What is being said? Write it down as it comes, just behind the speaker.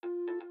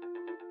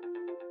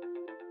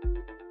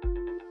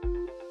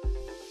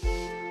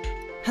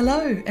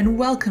Hello and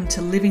welcome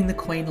to Living the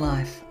Queen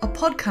Life, a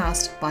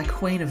podcast by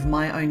Queen of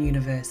My Own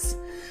Universe.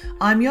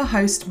 I'm your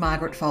host,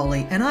 Margaret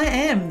Foley, and I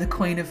am the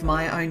Queen of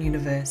My Own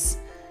Universe.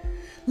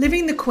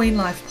 Living the Queen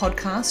Life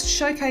podcast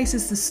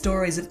showcases the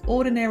stories of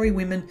ordinary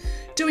women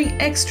doing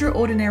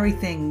extraordinary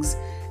things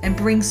and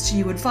brings to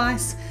you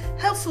advice,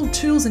 helpful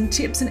tools and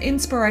tips and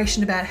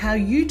inspiration about how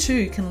you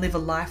too can live a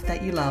life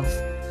that you love.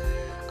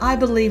 I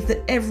believe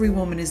that every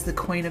woman is the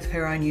queen of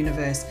her own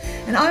universe,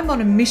 and I'm on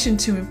a mission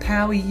to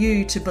empower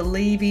you to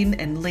believe in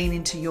and lean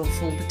into your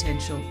full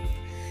potential.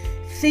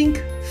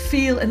 Think,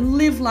 feel, and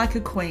live like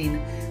a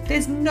queen.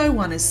 There's no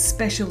one as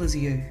special as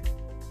you.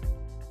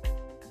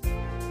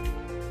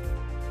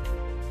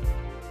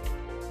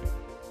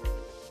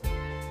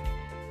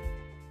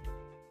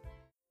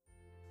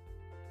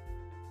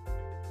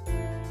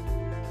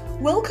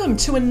 Welcome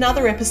to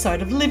another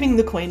episode of Living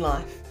the Queen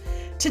Life.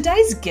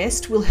 Today's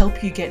guest will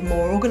help you get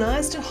more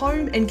organised at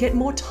home and get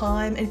more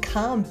time and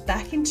calm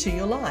back into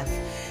your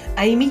life.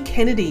 Amy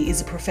Kennedy is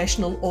a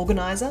professional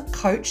organiser,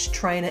 coach,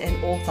 trainer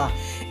and author,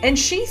 and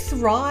she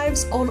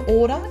thrives on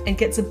order and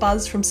gets a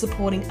buzz from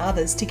supporting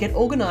others to get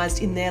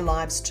organised in their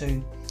lives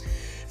too.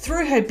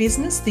 Through her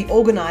business, The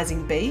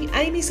Organising Bee,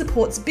 Amy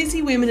supports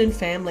busy women and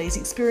families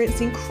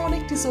experiencing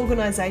chronic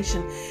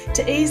disorganisation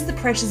to ease the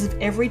pressures of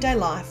everyday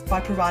life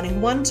by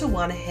providing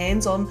one-to-one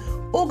hands-on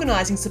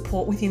organising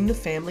support within the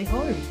family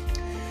home.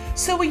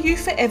 So are you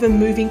forever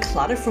moving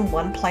clutter from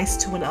one place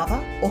to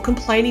another, or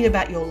complaining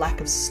about your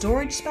lack of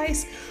storage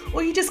space,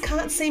 or you just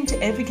can't seem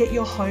to ever get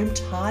your home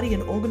tidy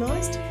and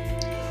organised?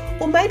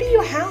 Or maybe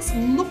your house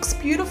looks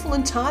beautiful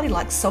and tidy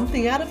like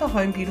something out of a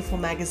Home Beautiful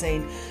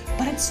magazine,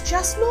 but it's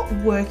just not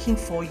working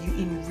for you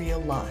in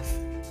real life.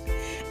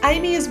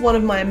 Amy is one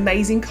of my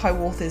amazing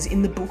co-authors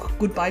in the book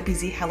Goodbye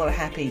Busy, Hello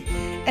Happy.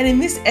 And in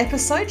this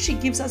episode, she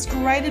gives us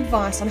great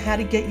advice on how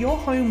to get your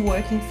home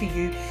working for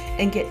you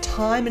and get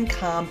time and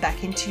calm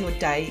back into your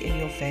day and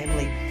your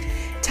family.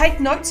 Take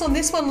notes on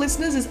this one,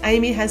 listeners, as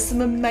Amy has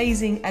some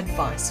amazing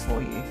advice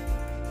for you.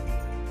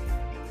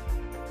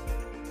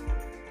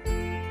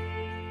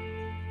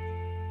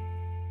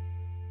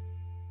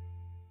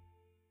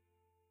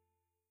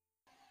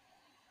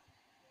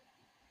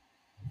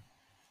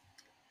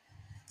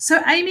 So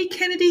Amy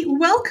Kennedy,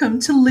 welcome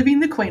to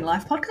Living the Queen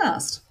Life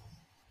podcast.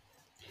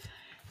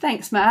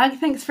 Thanks, Marg.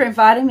 Thanks for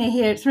inviting me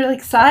here. It's really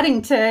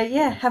exciting to,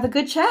 have a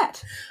good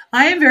chat.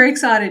 I am very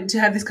excited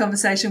to have this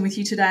conversation with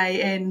you today,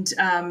 and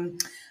I'm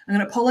going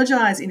to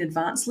apologise in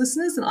advance,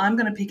 listeners, that I'm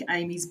going to pick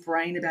Amy's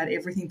brain about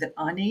everything that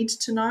I need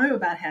to know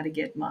about how to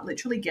get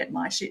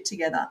my shit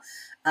together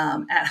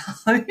at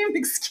home.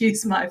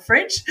 Excuse my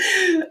French.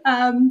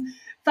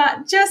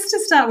 But just to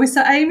start with,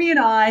 so Amy and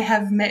I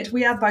have met.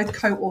 We are both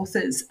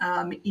co-authors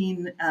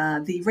in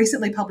the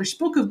recently published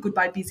book of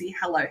Goodbye Busy,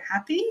 Hello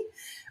Happy,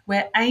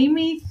 where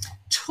Amy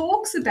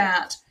talks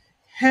about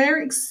her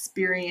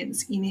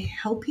experience in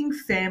helping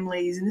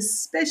families and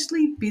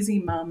especially busy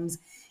mums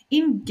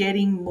in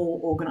getting more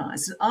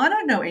organised. And I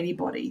don't know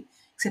anybody,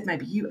 except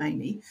maybe you,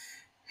 Amy,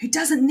 who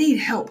doesn't need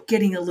help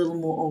getting a little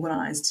more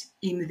organised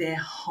in their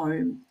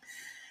home.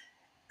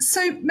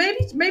 So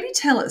maybe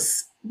tell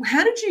us,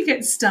 how did you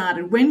get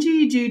started? When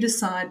did you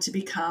decide to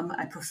become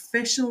a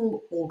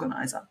professional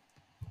organiser?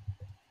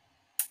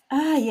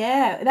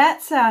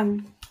 That's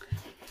a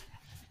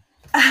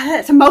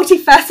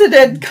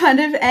multifaceted kind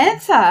of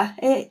answer.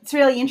 It's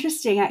really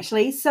interesting,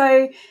 actually.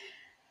 So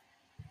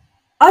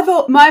I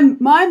thought my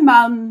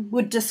mum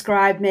would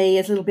describe me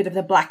as a little bit of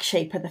the black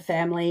sheep of the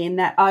family, in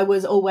that I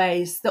was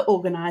always the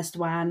organised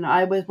one.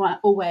 I was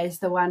always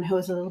the one who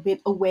was a little bit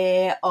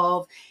aware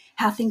of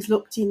how things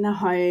looked in the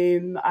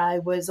home. I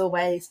was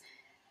always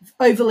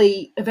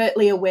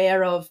overtly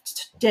aware of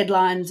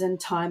deadlines and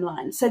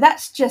timelines. So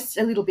that's just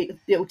a little bit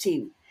built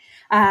in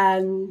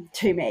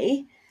to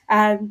me.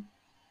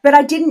 But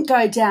I didn't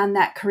go down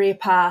that career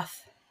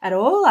path at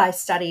all. I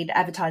studied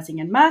advertising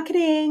and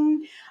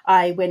marketing.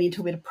 I went into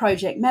a bit of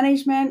project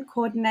management,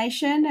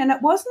 coordination, and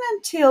it wasn't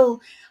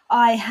until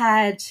I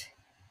had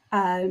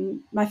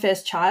my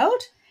first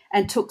child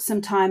and took some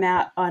time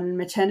out on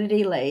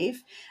maternity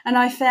leave, and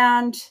I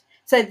found,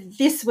 so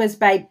this was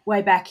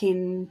way back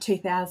in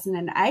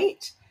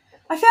 2008,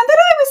 I found that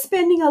I was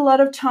spending a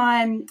lot of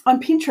time on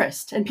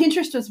Pinterest, and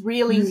Pinterest was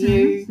really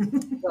new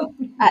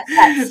at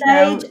that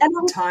stage.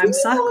 And time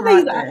suck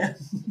right there.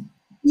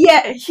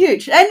 Yeah,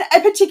 huge. And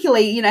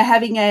particularly,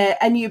 having a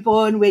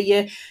newborn where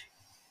you're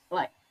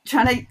like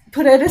trying to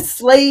put her to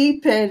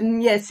sleep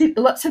and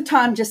lots of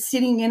time just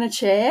sitting in a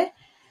chair.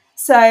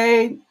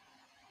 So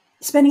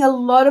spending a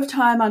lot of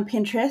time on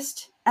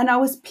Pinterest, and I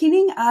was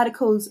pinning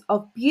articles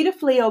of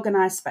beautifully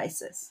organised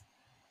spaces.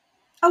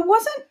 I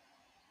wasn't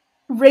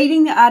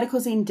reading the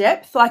articles in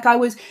depth. Like, I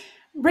was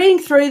reading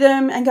through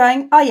them and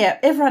going, oh yeah,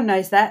 everyone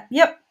knows that.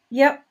 Yep,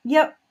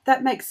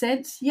 that makes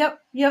sense.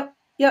 Yep.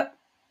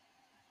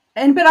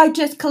 But I was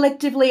just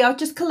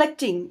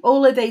collecting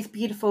all of these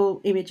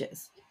beautiful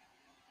images.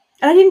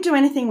 And I didn't do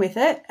anything with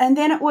it. And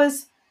then it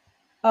was,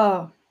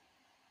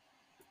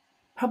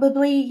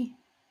 probably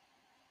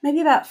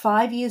maybe about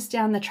 5 years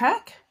down the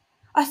track,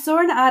 I saw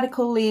an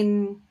article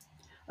in,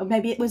 or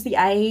maybe it was The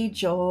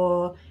Age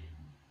or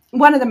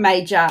one of the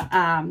major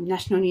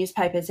national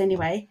newspapers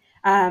anyway,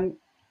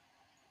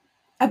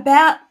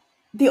 about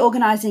the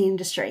organising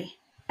industry.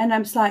 And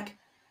I'm just like,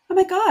 oh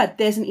my God,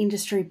 there's an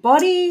industry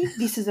body.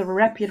 This is a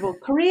reputable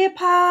career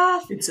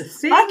path. It's a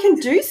thing. I can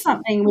do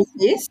something with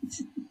this.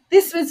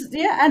 This was,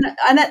 yeah.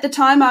 And at the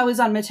time I was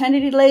on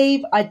maternity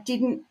leave. I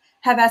didn't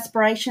have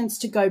aspirations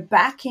to go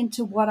back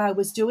into what I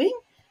was doing.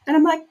 And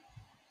I'm like,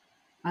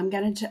 I'm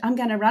going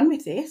to run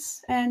with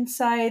this. And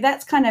so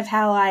that's kind of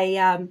how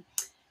I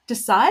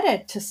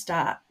decided to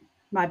start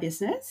my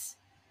business.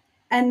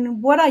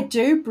 And what I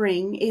do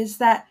bring is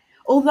that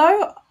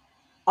although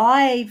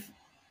I've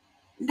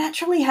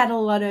naturally had a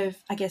lot of,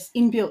 I guess,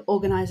 inbuilt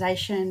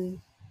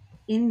organisation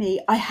in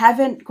me, I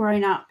haven't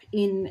grown up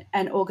in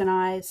an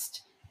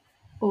organised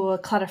or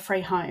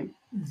clutter-free home.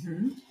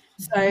 Mm-hmm.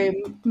 So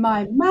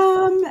my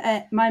mum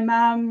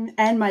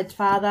and my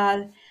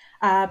father,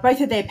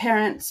 both of their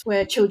parents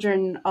were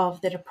children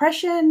of the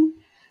Depression.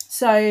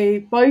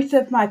 So both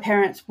of my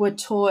parents were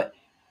taught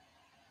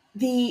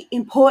the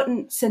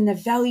importance and the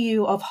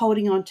value of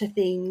holding on to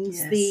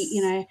things,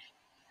 Yes.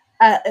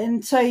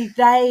 and so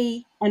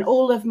they and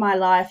all of my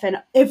life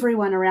and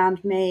everyone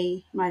around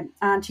me, my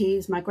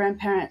aunties, my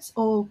grandparents,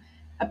 all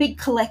are big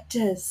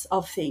collectors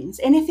of things.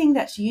 Anything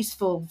that's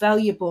useful,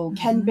 valuable,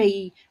 can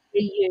be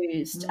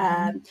reused,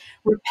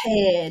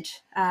 repaired,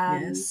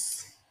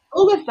 Yes.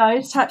 all of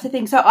those types of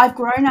things. So I've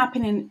grown up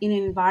in an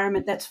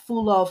environment that's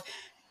full of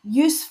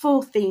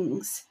useful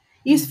things.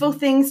 Useful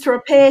things to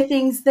repair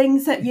things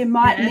that you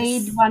might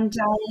need Yes. one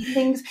day,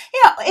 things,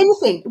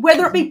 anything,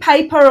 whether it be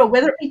paper or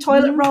whether it be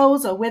toilet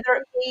rolls or whether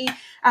it be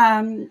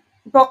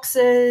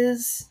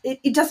boxes,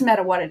 it doesn't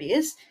matter what it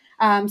is,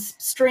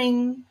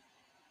 string.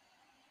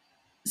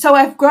 So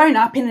I've grown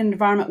up in an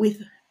environment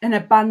with an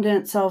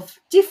abundance of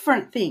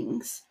different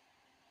things.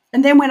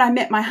 And then when I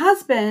met my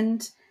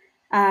husband,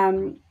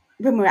 when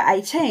we were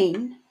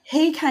 18,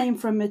 he came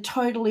from a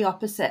totally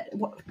opposite,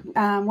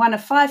 one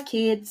of 5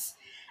 kids,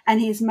 and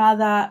his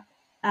mother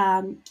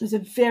was a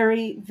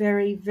very,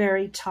 very,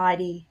 very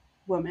tidy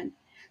woman.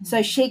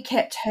 So she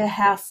kept her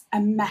house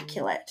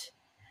immaculate,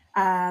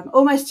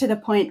 almost to the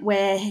point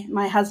where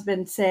my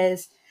husband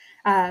says,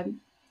 I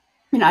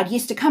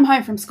used to come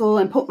home from school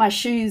and put my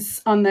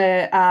shoes on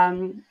the,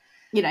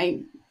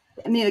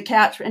 near the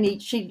couch,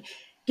 and she'd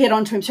get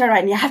onto him straight away,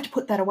 and you have to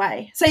put that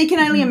away. So you can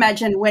only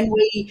imagine when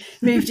we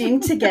moved in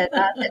together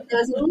that there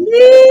was a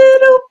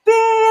little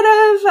bit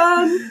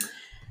of,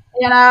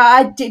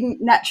 I didn't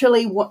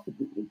naturally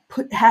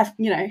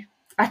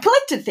I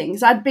collected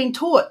things. I'd been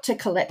taught to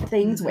collect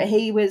things where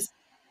he was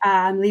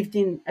lived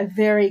in a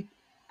very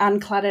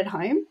uncluttered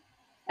home.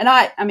 And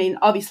I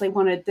obviously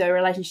wanted the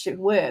relationship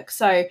to work.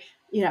 So,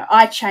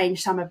 I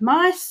changed some of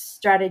my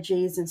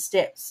strategies and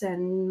steps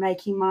and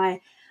making my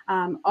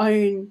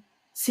own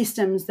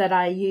systems that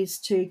I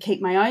used to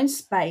keep my own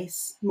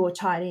space more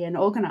tidy and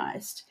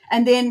organised.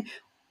 And then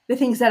the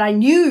things that I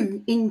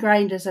knew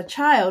ingrained as a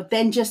child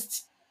then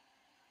just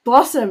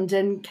blossomed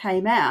and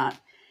came out.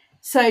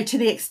 So to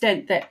the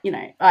extent that,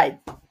 I,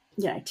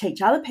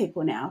 teach other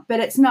people now,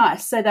 but it's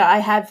nice so that I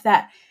have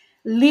that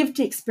lived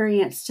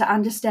experience to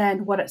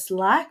understand what it's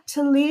like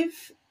to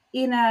live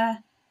in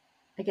a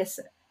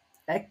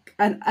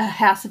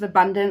house of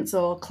abundance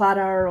or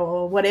clutter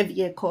or whatever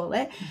you call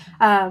it.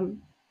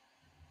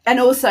 And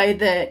also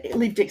the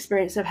lived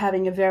experience of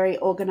having a very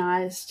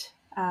organised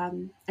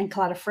and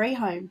clutter-free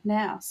home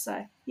now.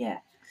 So, yeah.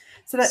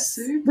 So that's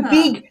Super. the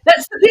big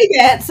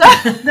answer.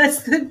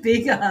 That's the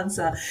big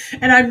answer.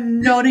 And I'm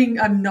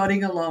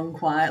nodding along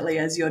quietly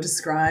as you're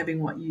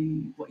describing what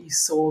you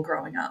saw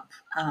growing up.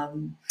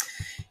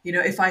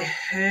 If I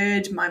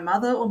heard my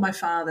mother or my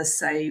father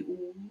say,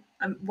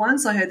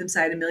 once I heard them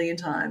say it a million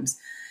times,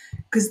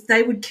 because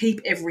they would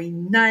keep every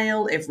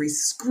nail, every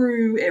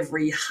screw,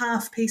 every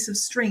half piece of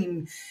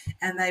string,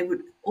 and they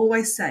would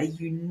always say,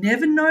 you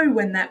never know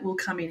when that will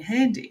come in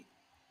handy.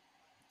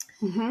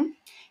 Mm-hmm.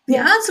 The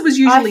answer was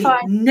usually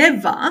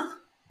never,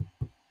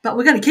 but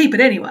we're going to keep it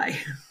anyway.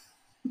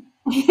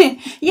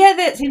 Yeah,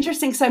 that's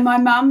interesting. So my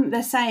mum,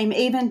 the same.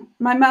 Even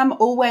my mum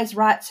always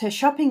writes her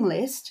shopping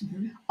list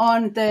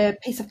on the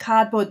piece of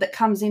cardboard that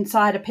comes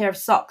inside a pair of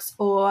socks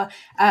or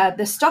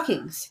the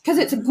stockings, because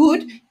it's a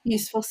good,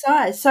 useful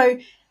size. So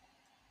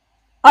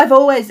I've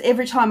always,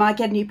 every time I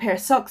get a new pair of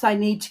socks, I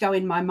need to go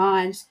in my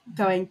mind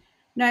going,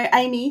 no,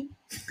 Amy,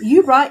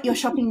 you write your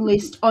shopping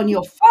list on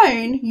your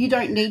phone. You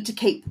don't need to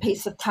keep the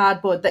piece of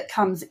cardboard that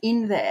comes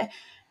in there.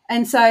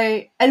 And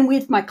so, and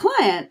with my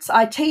clients,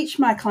 I teach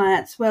my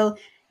clients, well,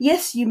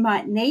 yes, you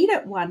might need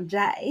it one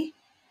day,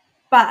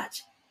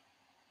 but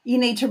you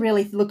need to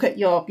really look at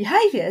your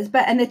behaviors.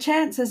 And the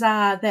chances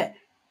are that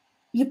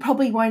you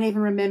probably won't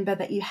even remember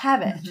that you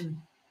have it. Mm-hmm.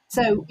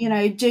 So,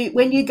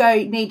 when you go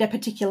need a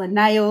particular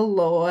nail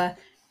or,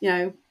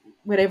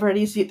 whatever it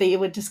is that you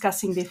were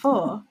discussing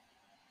before,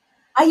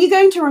 Are you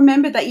going to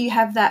remember that you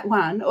have that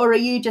one, or are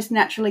you just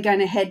naturally going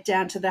to head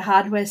down to the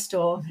hardware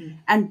store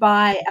and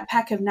buy a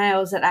pack of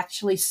nails that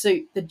actually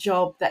suit the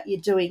job that you're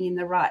doing in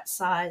the right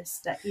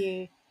size that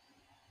you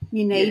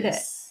need it?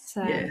 Yes,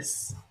 So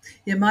yes.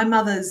 Yeah, my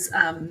mother's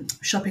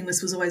shopping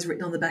list was always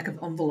written on the back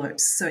of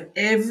envelopes. So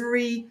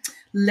every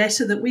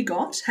letter that we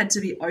got had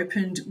to be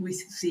opened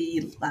with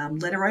the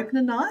letter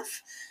opener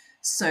knife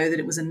so that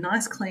it was a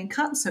nice clean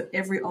cut. So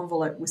every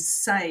envelope was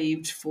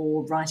saved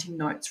for writing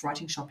notes,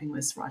 writing shopping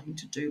lists, writing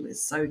to-do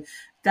lists. So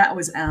that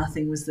was our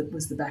thing, was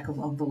the back of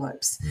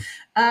envelopes.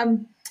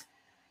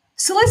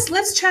 So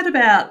let's chat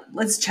about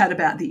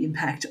the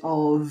impact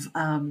of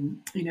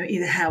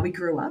either how we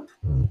grew up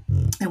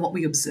and what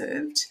we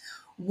observed,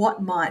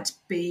 what might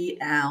be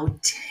our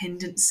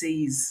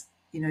tendencies,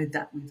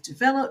 that we've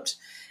developed,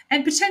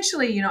 and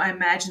potentially, I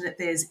imagine that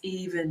there's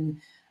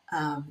even,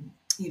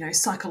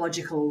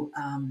 psychological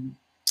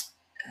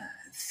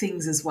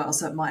things as well.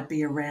 So it might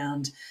be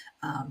around,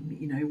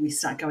 we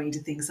start going into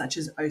things such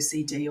as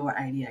OCD or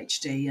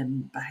ADHD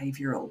and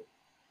behavioural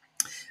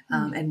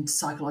and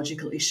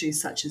psychological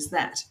issues such as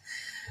that.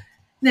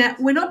 Now,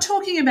 we're not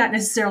talking about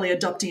necessarily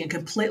adopting a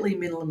completely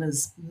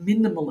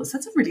minimalist,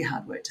 that's a really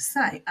hard word to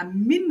say, a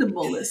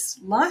minimalist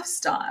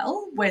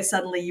lifestyle where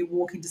suddenly you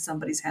walk into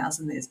somebody's house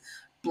and there's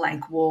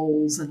blank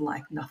walls and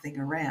like nothing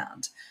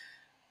around.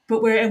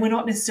 But we're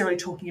not necessarily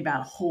talking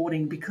about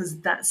hoarding,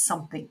 because that's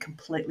something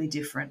completely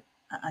different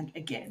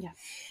again. yeah.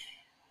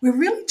 We're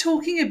really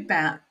talking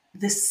about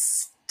the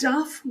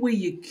stuff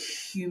we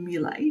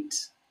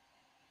accumulate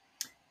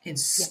and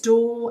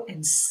store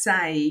and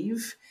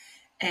save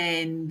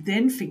and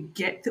then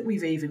forget that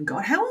we've even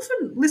got. How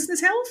often, listeners,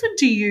 how often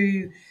do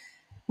you,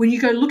 when you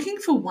go looking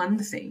for one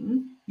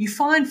thing, you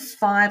find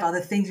 5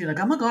 other things, you're like,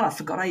 oh my God, I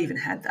forgot I even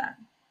had that.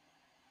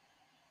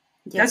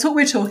 Yeah. That's what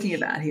we're talking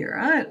about here,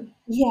 right?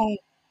 Yeah.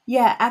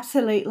 Yeah,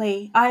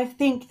 absolutely. I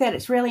think that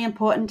it's really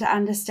important to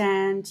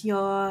understand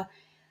your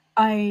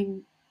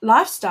own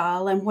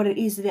lifestyle and what it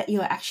is that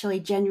you're actually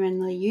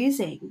genuinely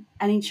using,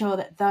 and ensure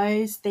that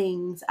those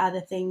things are the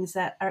things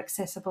that are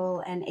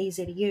accessible and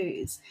easy to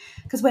use.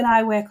 Because when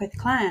I work with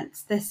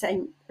clients, the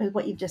same as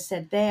what you've just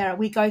said there,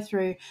 we go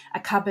through a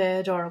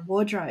cupboard or a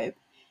wardrobe.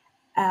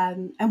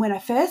 And when I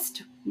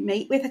first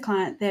meet with a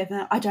client,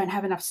 I don't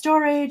have enough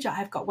storage.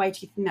 I've got way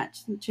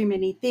too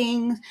many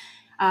things.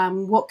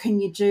 What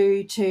can you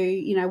do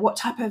to, what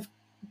type of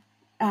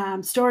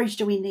storage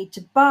do we need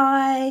to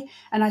buy?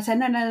 And I say,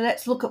 no,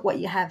 let's look at what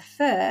you have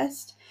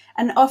first.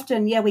 And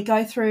often, we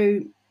go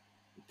through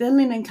the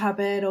linen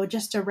cupboard or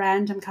just a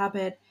random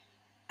cupboard,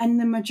 and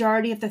the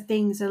majority of the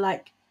things are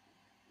like,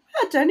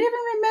 I don't even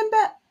remember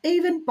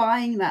even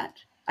buying that.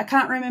 I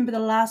can't remember the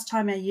last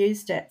time I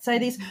used it. So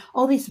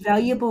all this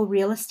valuable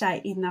real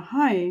estate in the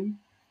home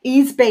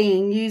is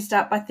being used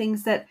up by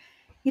things that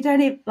you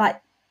don't even,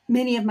 like,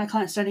 many of my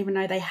clients don't even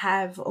know they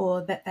have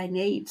or that they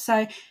need.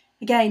 So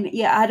again,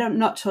 I'm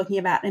not talking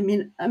about, a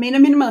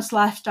minimalist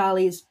lifestyle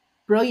is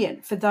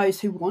brilliant for those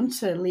who want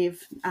to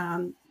live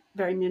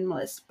very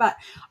minimalist. But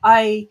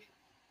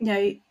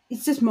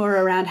it's just more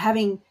around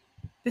having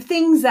the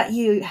things that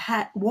you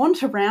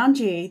want around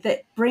you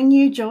that bring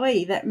you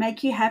joy, that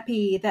make you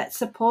happy, that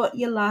support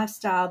your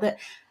lifestyle, that,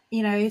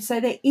 so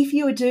that if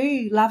you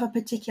do love a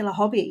particular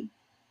hobby,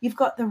 you've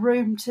got the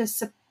room to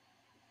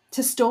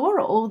store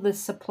all the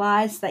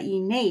supplies that you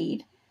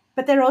need,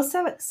 but they're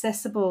also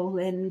accessible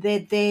and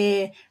they're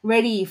there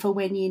ready for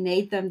when you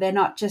need them. They're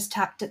not just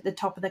tucked at the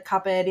top of the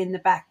cupboard in the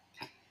back,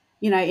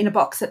 in a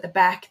box at the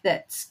back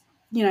that's,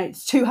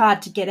 it's too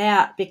hard to get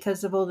out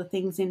because of all the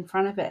things in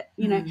front of it,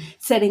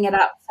 setting it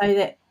up so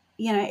that,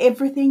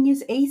 everything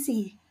is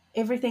easy,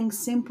 everything's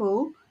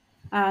simple.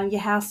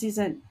 Your house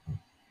isn't,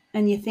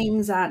 and your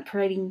things aren't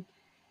creating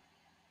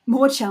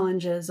more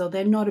challenges, or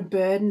they're not a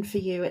burden for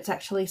you. It's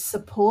actually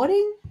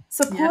supporting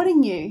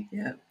you.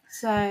 Yeah.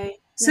 So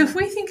if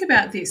we think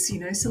about this,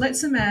 so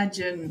let's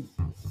imagine,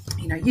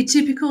 your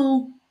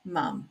typical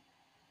mum,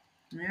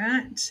 all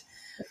right?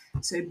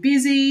 So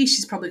busy,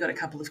 she's probably got a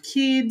couple of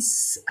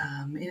kids.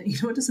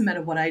 It doesn't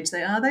matter what age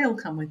they are, they all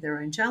come with their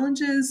own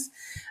challenges.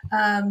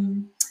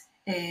 And,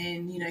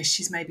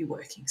 she's maybe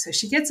working. So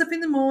she gets up in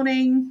the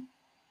morning,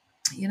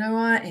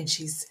 and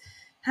she's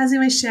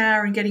having a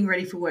shower and getting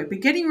ready for work. But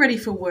getting ready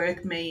for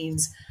work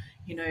means,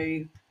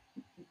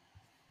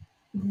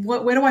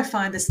 where do I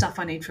find the stuff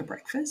I need for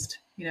breakfast?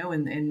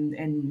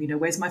 And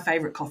where's my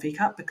favourite coffee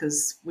cup?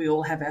 Because we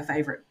all have our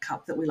favourite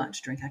cup that we like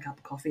to drink our cup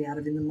of coffee out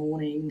of in the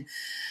morning.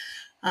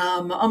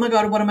 Oh my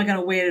God, what am I going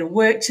to wear to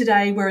work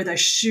today? Where are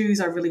those shoes?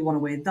 I really want to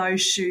wear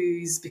those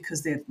shoes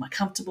because they're my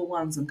comfortable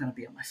ones. I'm going to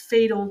be on my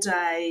feet all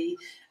day.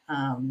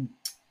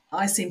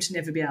 I seem to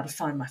never be able to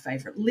find my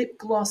favourite lip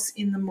gloss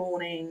in the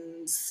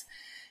mornings.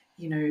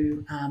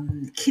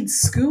 Kids'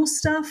 school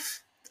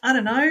stuff. I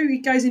don't know.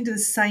 It goes into the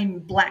same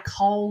black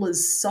hole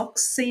as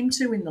socks seem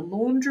to in the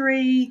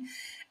laundry.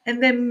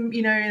 And then,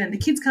 and the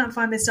kids can't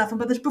find their stuff.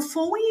 But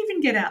before we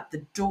even get out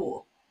the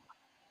door,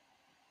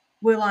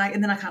 we're like,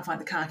 and then I can't find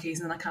the car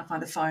keys, and then I can't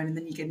find the phone, and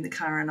then you get in the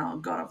car and, oh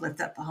God, I've left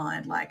that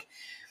behind. Like,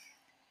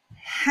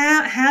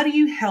 How do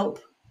you help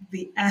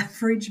the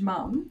average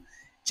mum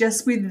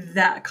just with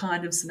that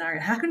kind of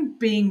scenario? How can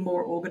being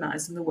more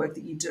organised in the work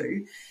that you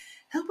do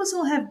help us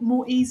all have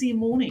more easier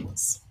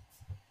mornings?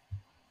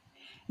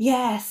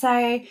 Yeah,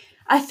 so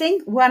I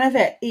think one of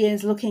it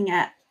is looking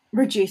at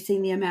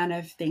reducing the amount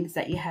of things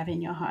that you have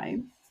in your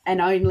home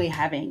and only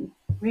having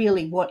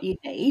really what you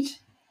need,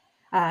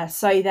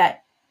 so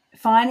that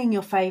finding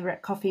your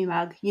favorite coffee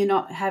mug, you're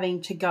not having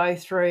to go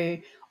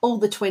through all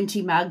the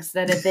 20 mugs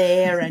that are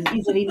there and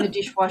is it in the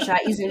dishwasher,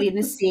 is it in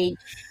the sink,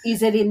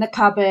 is it in the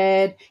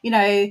cupboard,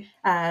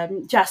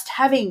 just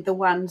having the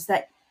ones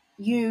that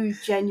you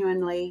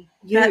genuinely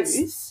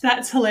use.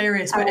 That's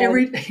hilarious. But Um,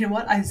 you know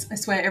what? I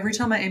swear, every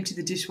time I empty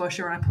the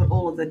dishwasher and I put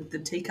all of the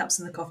teacups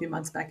and the coffee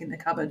mugs back in the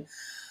cupboard,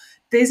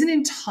 there's an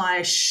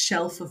entire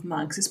shelf of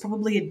mugs. There's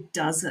probably a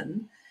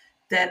dozen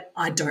that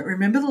I don't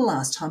remember the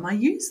last time I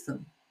used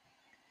them.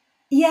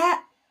 yeah,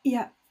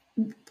 yeah.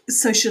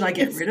 So should I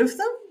get It's rid of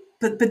them?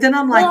 But then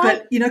I'm well,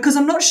 like, but because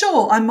I'm not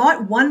sure. I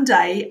might one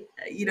day,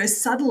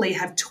 suddenly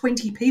have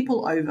 20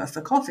 people over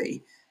for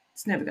coffee.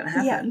 It's never going to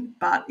yeah. happen.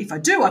 But if I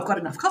do, I've got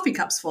enough coffee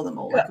cups for them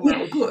all. Like we're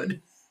all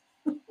good.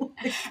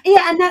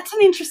 Yeah, and that's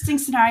an interesting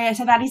scenario.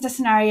 So that is a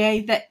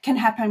scenario that can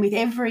happen with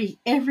every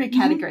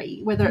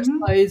category, whether it's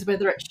clothes,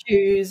 whether it's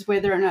shoes,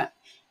 whether or not,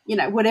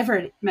 whatever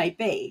it may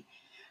be.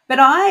 But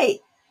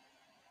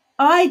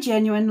I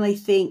genuinely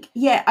think,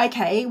 yeah,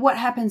 okay, what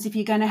happens if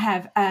you're going to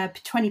have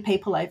 20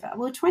 people over?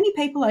 Well, 20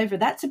 people over,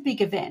 that's a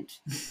big event.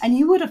 And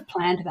you would have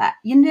planned that.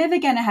 You're never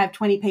going to have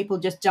 20 people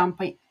just jump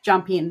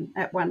in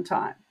at one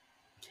time.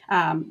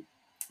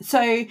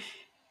 So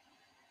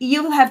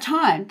you'll have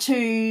time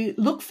to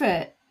look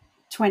for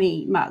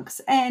 20 mugs,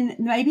 and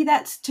maybe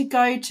that's to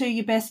go to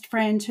your best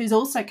friend who's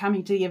also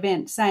coming to the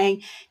event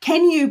saying,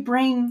 can you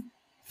bring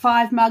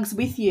 5 mugs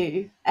with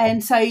you?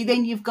 And so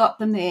then you've got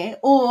them there.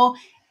 Or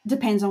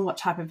depends on what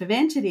type of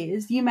event it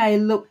is, you may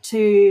look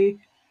to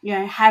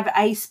have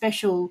a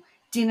special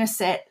dinner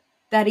set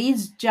that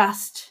is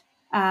just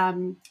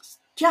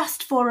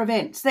for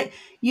events, that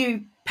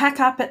you pack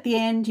up at the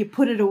end, you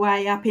put it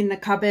away up in the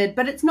cupboard,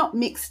 but it's not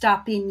mixed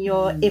up in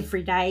your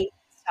everyday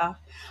stuff.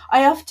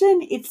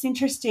 It's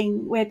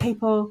interesting where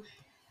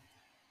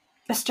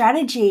a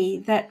strategy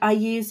that I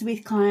use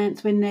with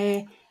clients when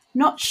they're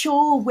not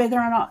sure whether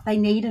or not they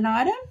need an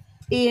item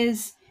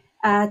is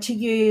to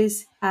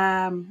use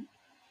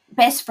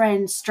best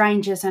friends,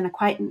 strangers, and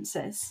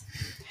acquaintances.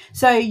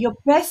 So your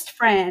best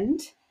friend,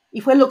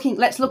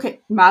 let's look at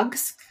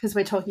mugs because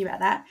we're talking about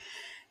that.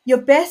 Your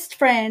best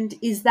friend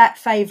is that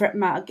favorite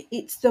mug.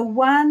 It's the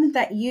one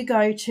that you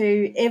go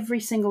to every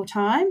single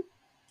time.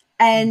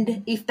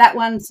 And if that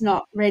one's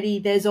not ready,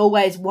 there's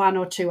always one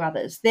or two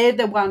others. They're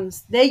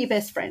your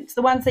best friends,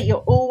 the ones that you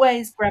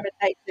always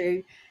gravitate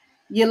to.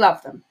 You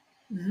love them.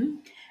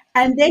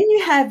 And then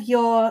you have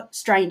your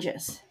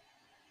strangers.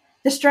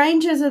 The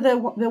strangers are the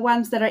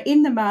ones that are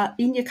in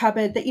your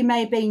cupboard that you may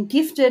have been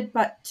gifted,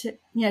 but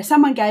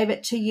someone gave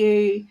it to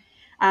you.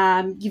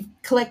 You've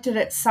collected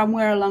it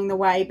somewhere along the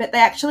way, but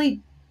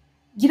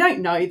you don't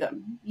know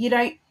them. You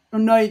don't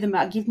know the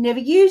mug. You've never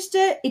used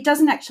it. It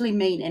doesn't actually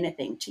mean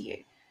anything to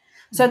you.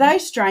 So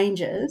those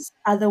strangers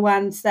are the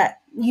ones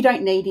that you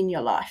don't need in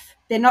your life.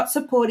 They're not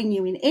supporting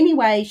you in any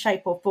way,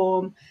 shape, or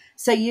form.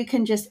 So you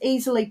can just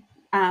easily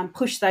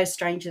push those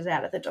strangers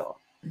out of the door.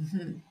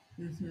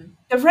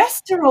 The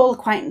rest are all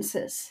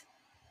acquaintances.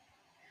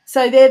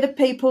 So they're the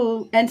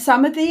people, and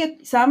some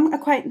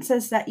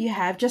acquaintances that you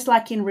have, just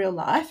like in real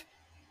life,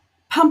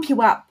 pump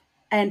you up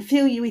and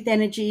fill you with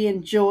energy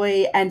and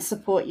joy and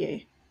support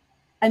you.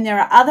 And there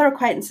are other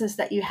acquaintances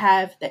that you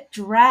have that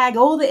drag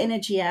all the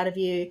energy out of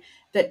you,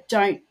 that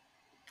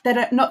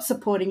are not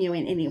supporting you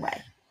in any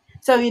way.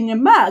 So in your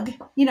mug,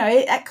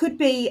 it could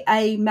be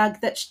a mug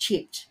that's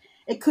chipped.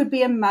 It could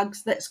be a mug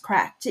that's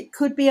cracked. It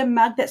could be a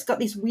mug that's got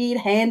this weird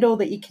handle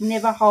that you can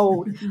never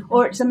hold.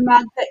 Or it's a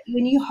mug that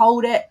when you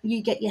hold it,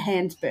 you get your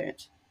hands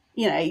burnt.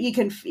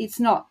 It's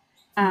not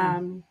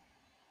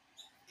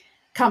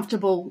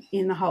comfortable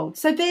in the hold.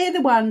 So they're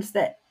the ones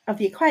of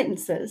the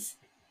acquaintances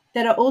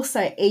that are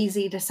also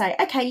easy to say,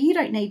 okay, you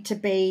don't need to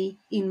be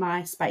in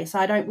my space.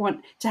 I don't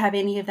want to have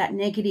any of that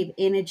negative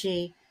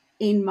energy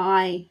in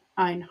my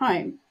own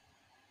home.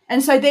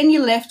 And so then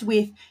you're left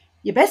with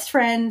your best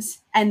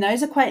friends and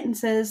those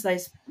acquaintances,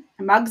 those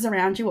mugs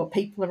around you or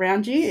people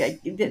around you.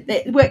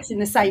 It works in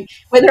the same,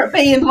 whether it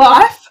be in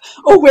life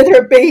or whether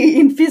it be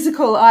in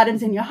physical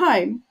items in your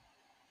home.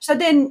 So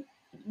then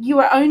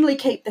you only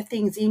keep the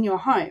things in your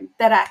home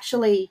that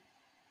actually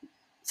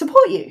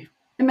support you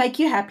and make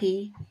you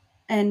happy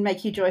and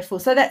make you joyful.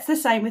 So that's the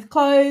same with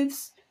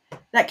clothes.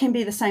 That can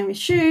be the same with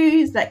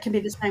shoes. That can be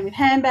the same with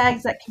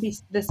handbags. That can be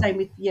the same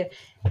with your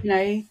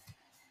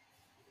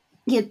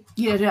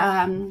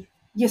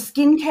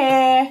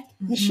skincare,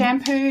 your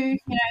shampoo.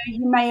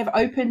 You may have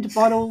opened a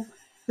bottle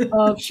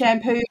of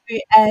shampoo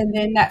and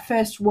then that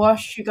first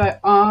wash you go,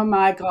 oh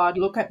my God,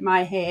 look at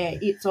my hair.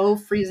 It's all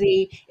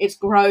frizzy. It's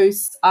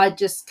gross. I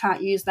just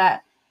can't use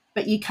that.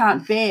 But you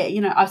can't bear,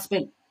 I've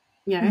spent,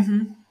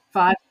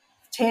 5-10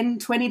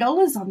 $10,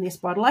 $20 on this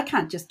bottle. I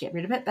can't just get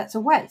rid of it. That's a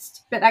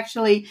waste. But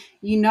actually,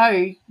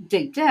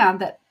 deep down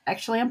that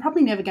actually I'm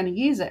probably never going to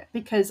use it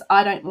because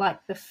I don't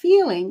like the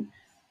feeling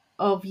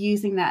of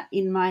using that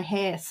in my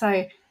hair.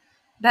 So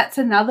that's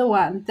another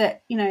one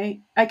that,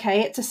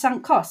 okay, it's a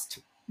sunk cost.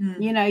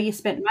 You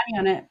spent money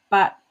on it,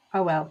 but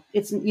oh well,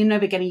 you're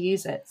never going to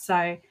use it.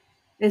 So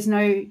there's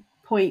no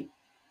point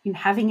in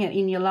having it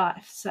in your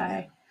life. So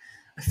I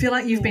feel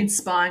like you've been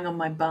spying on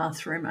my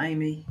bathroom,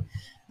 Amy.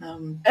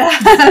 You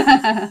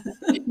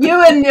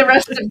and the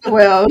rest of the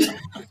world.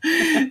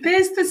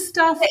 There's the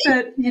stuff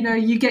that,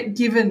 you get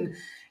given,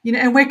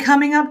 and we're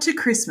coming up to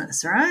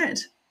Christmas, right?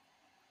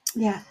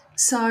 Yeah.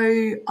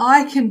 So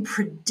I can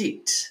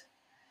predict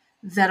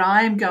that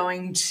I am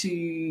going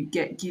to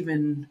get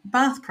given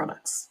bath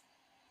products.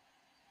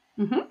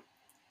 Mm-hmm.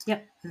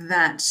 Yep.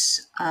 That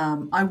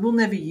I will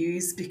never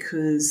use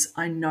because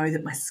I know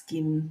that my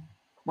skin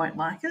won't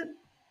like it.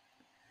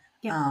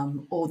 Yep.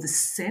 Or the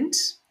scent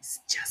is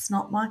just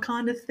not my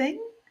kind of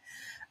thing.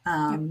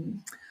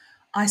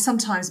 I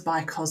sometimes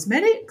buy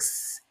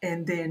cosmetics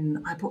and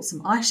then I bought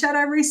some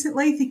eyeshadow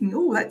recently thinking,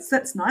 oh,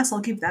 that's nice, I'll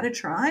give that a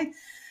try.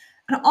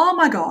 And oh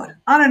my God,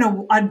 I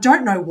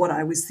don't know what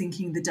I was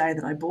thinking the day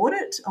that I bought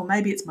it, or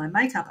maybe it's my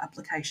makeup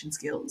application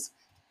skills.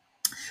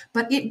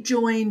 But it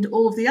joined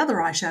all of the other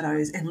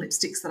eyeshadows and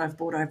lipsticks that I've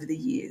bought over the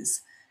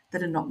years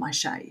that are not my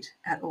shade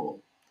at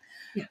all.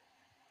 Yeah.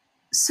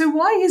 So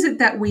why is it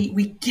that we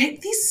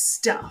get this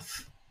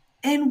stuff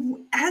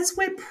and as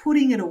we're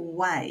putting it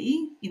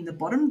away in the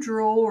bottom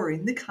drawer or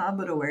in the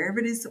cupboard or wherever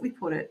it is that we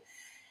put it,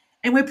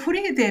 and we're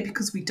putting it there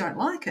because we don't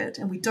like it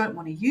and we don't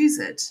want to use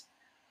it,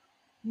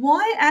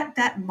 why at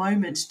that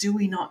moment do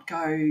we not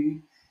go?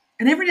 And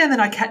every now and then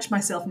I catch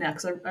myself now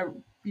because I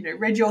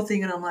read your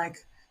thing and I'm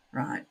like,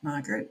 right,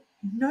 Margaret,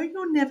 no,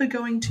 you're never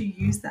going to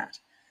use that.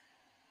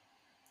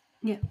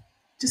 Yeah.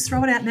 Just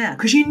throw it out now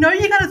because you're going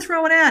to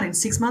throw it out in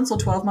 6 months or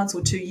 12 months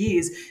or 2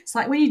 years. It's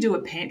like when you do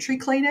a pantry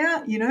clean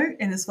out,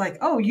 and it's like,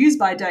 oh, use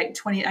by date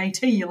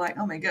 2018. You're like,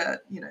 oh my God,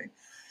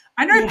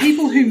 I know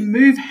people who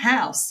move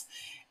house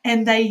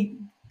and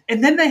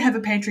then they have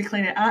a pantry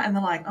clean out and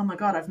they're like, oh my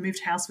God, I've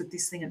moved house with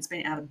this thing. It's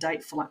been out of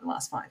date for like the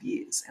last 5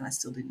 years and I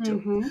still didn't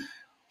do it.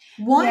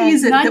 Why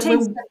is it that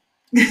we're...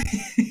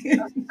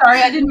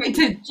 Sorry, I didn't mean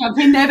to jump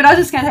in there, but I was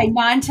just going to say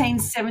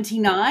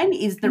 1979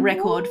 is the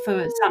record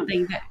for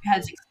something that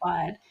has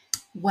expired.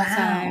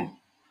 Wow.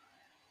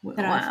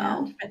 That I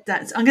found.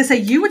 I'm going to say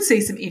you would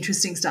see some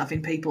interesting stuff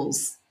in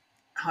people's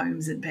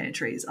homes and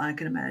pantries, I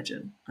can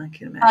imagine. Oh,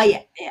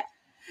 yeah.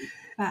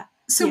 But,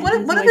 so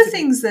one of the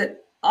things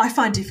that I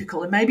find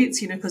difficult, and maybe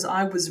it's, because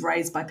I was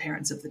raised by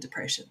parents of the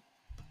Depression,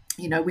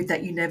 with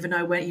that you never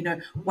know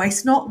when,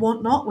 waste not,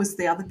 want not was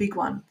the other big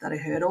one that I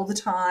heard all the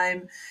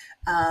time.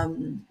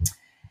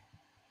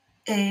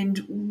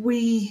 And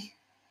we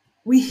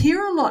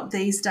hear a lot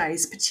these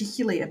days,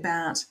 particularly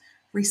about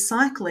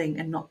recycling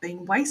and not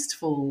being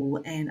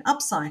wasteful and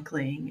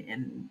upcycling.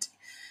 And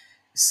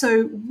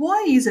so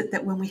why is it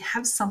that when we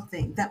have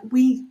something that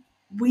we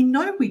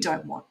know we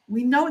don't want,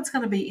 we know it's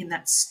going to be in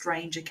that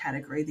stranger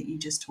category that you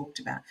just talked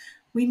about,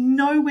 we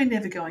know we're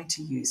never going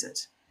to use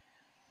it,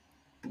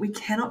 but we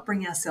cannot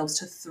bring ourselves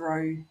to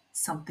throw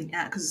something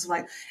out because it's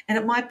like, and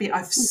it might be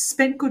I've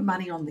spent good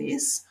money on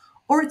this,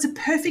 or it's a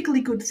perfectly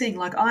good thing.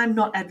 Like I'm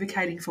not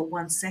advocating for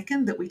 1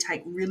 second that we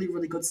take really,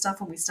 really good stuff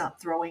and we start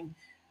throwing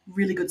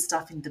really good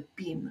stuff in the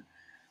bin.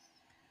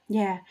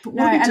 Yeah. But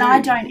no, and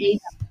I don't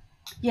either.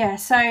 Yeah.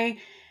 So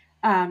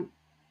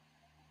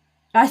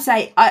I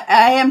say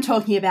I am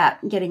talking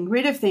about getting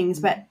rid of things,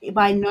 but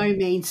by no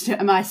means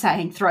am I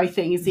saying throw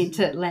things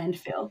into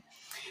landfill.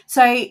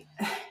 So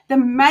the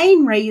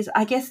main reason,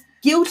 I guess,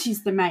 guilt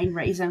is the main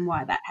reason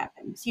why that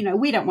happens.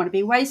 We don't want to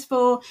be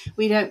wasteful.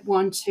 We don't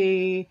want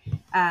to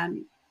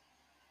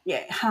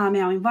harm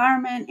our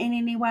environment in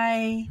any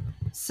way.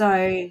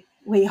 So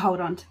we hold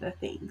on to the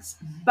things.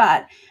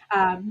 But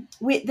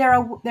there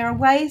are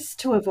ways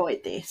to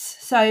avoid this.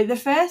 So the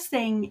first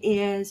thing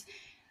is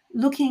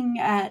looking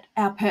at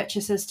our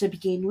purchases to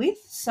begin with.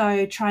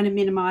 So trying to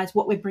minimize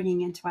what we're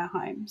bringing into our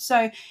home.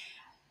 So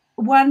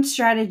one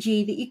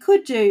strategy that you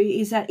could do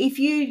is that if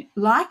you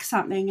like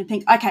something and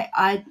think, okay,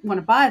 I want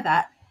to buy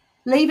that,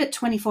 leave it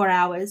 24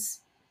 hours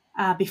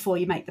before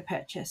you make the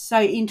purchase.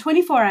 So in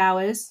 24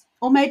 hours,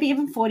 or maybe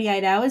even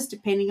 48 hours,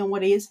 depending on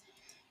what it is,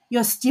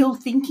 you're still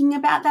thinking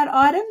about that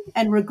item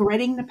and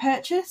regretting the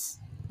purchase,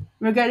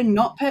 regretting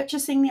not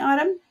purchasing the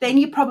item, then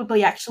you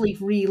probably actually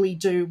really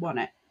do want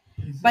it.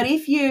 But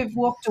if you've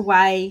walked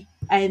away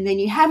and then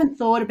you haven't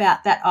thought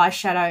about that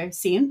eyeshadow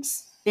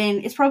since,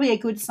 then it's probably a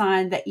good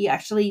sign that you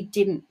actually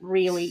didn't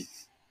really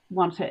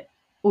want it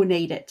or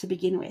need it to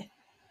begin with.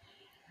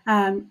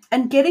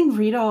 And getting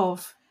rid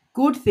of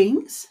good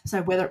things,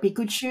 so whether it be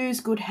good shoes,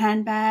 good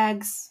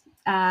handbags,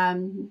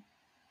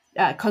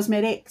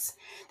 cosmetics,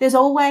 there's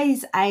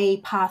always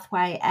a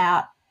pathway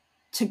out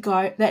to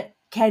go that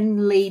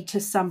can lead to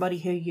somebody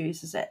who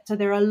uses it. So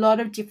there are a lot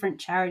of different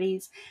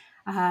charities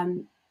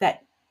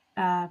that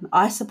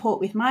I support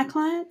with my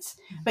clients,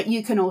 but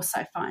you can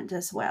also find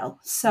as well.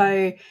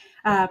 So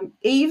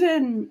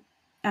even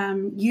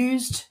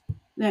used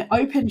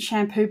open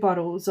shampoo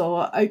bottles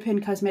or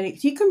open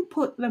cosmetics, you can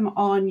put them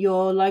on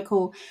your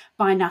local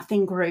Buy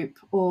Nothing group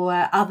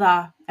or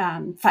other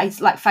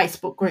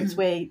Facebook groups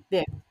where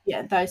they're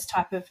those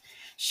type of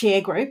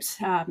share groups.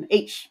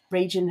 Each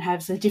region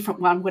has a different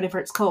one, whatever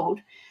it's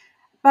called.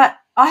 But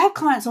I have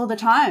clients all the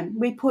time.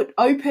 We put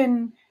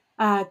open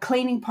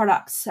cleaning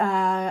products,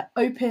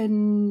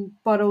 open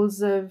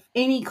bottles of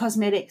any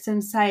cosmetics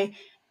and say,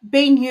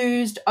 being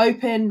used,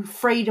 open,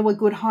 free to a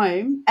good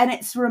home. And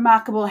it's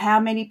remarkable how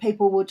many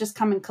people will just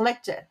come and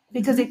collect it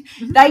because if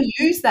they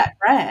use that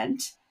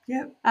brand,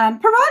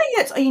 providing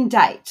it's in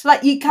date,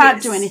 like you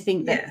can't do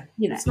anything that,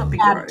 it's not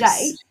out of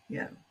date.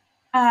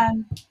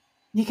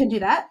 You can do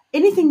that.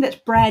 Anything that's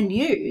brand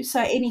new,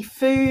 so any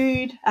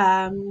food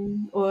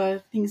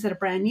or things that are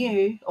brand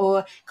new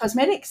or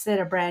cosmetics that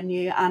are brand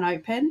new,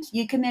 unopened,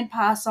 you can then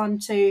pass on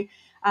to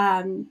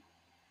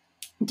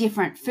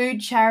different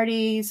food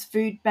charities,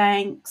 food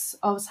banks,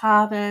 Oz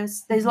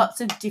Harvest. There's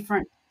lots of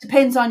different,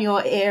 depends on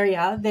your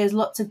area. There's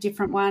lots of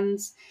different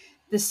ones.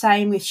 The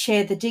same with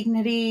Share the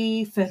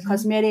Dignity for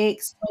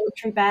cosmetics,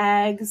 toiletry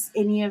bags,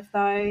 any of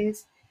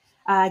those.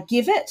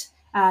 Give It.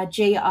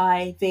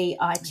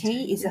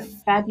 GIVIT is a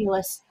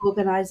fabulous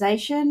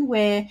organisation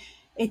where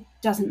it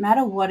doesn't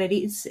matter what it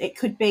is. It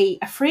could be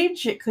a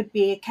fridge, it could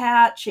be a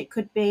couch, it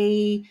could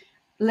be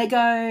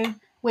Lego,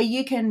 where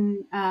you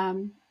can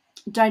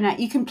donate.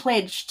 You can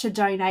pledge to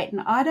donate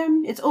an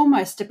item. It's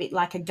almost a bit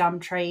like a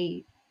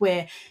Gumtree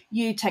where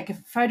you take a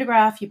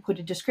photograph, you put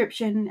a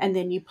description, and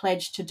then you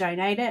pledge to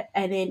donate it.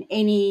 And then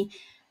any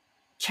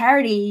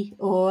charity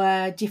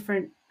or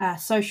different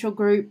social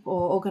group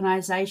or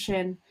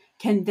organisation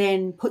can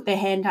then put their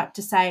hand up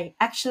to say,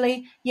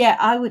 actually, yeah,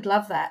 I would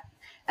love that.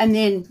 And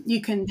then you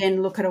can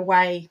then look at a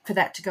way for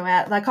that to go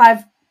out. Like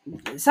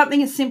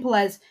something as simple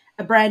as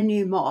a brand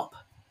new mop,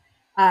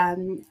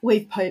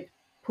 we've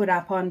put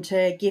up on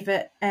to Give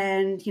It,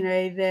 and,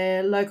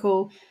 the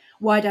local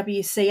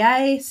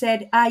YWCA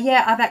said,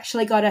 yeah, I've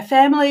actually got a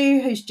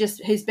family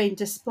who's been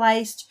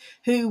displaced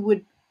who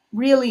would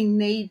really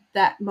need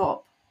that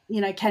mop.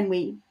 Can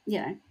we,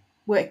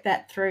 work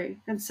that through?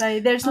 And so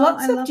there's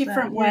lots of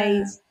different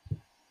ways.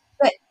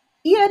 But,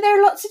 there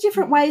are lots of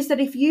different ways that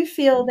if you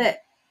feel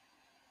that,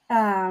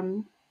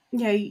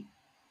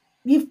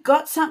 you've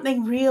got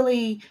something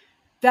really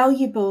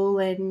valuable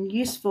and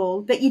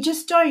useful that you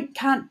just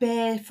can't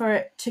bear for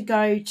it to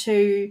go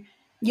to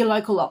your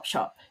local op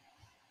shop.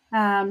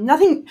 Not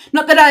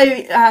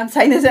that I'm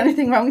saying there's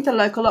anything wrong with the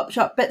local op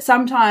shop, but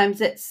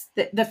sometimes it's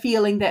the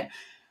feeling that,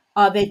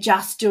 they're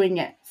just doing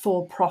it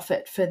for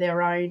profit, for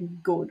their own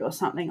good or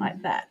something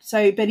like that.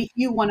 So, but if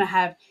you want to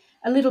have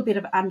a little bit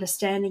of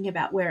understanding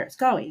about where it's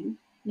going,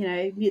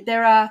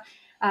 there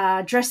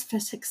are Dress for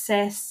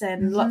Success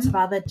and lots of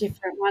other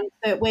different ones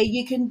where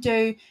you can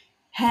do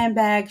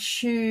handbags,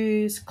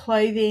 shoes,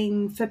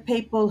 clothing for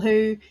people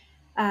who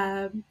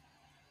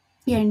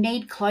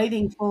need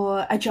clothing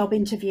for a job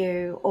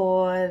interview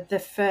or the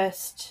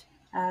first.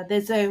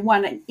 There's a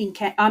one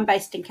I'm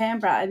based in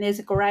Canberra, and there's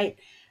a great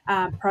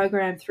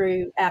program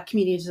through our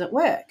Communities at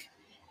Work,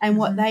 and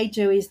what they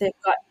do is they've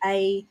got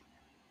a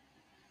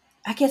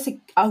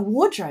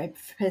wardrobe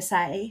per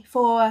se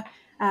for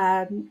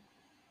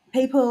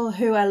people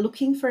who are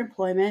looking for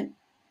employment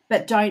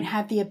but don't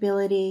have the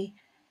ability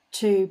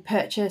to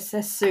purchase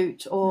a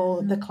suit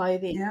or the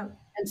clothing.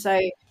 And so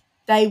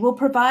they will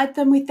provide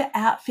them with the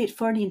outfit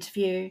for an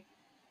interview,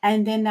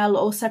 and then they'll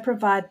also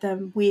provide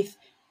them with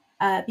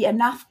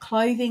enough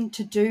clothing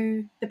to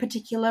do the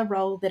particular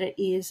role that it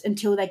is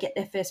until they get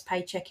their first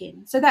paycheck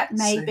in. So that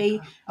may be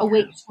a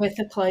week's worth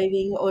of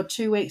clothing or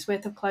 2 weeks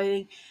worth of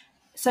clothing,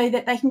 so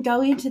that they can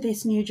go into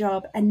this new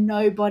job and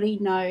nobody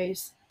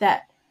knows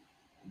that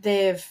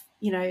they've,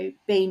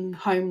 been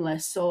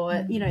homeless or,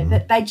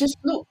 that they just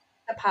look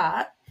the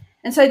part.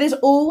 And so there's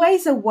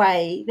always a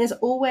way, there's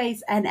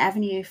always an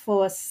avenue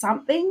for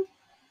something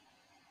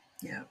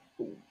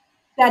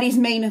that is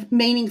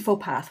meaningful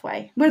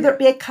pathway, whether it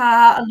be a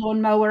car, a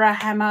lawnmower, a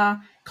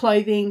hammer,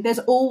 clothing. There's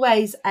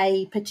always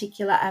a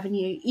particular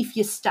avenue if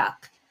you're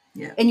stuck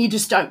and you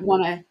just don't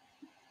want to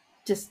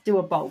just do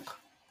a bulk.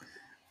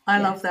 I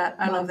love that.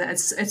 I love that.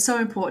 It's so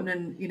important.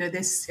 And,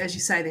 there's, as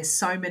you say, there's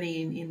so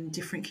many in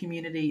different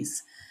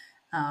communities,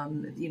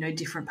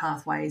 different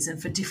pathways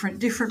and for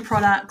different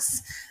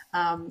products.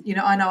 I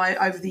know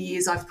over the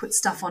years I've put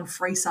stuff on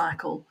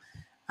FreeCycle,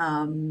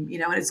 and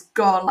it's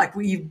gone, like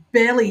you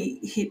barely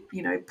hit,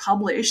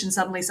 publish, and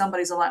suddenly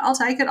somebody's like, I'll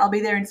take it. I'll be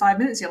there in 5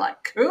 minutes. You're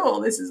like,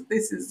 cool, this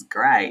is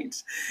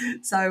great.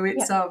 So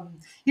it's, and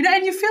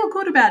you feel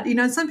good about,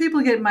 some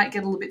people might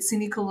get a little bit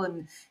cynical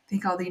and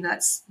think,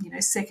 that's,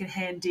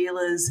 secondhand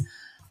dealers.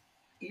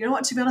 You know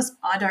what, to be honest,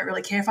 I don't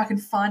really care if I can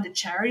find a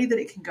charity that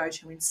it can go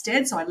to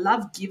instead. So I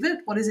love Give It.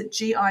 What is it?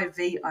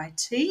 GIVIT.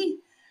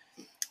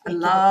 I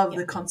love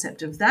the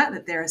concept of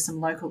that there are some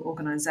local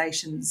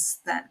organisations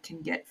that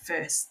can get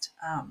first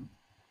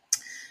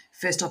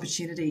first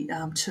opportunity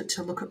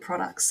to look at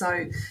products.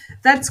 So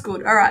that's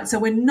good. All right. So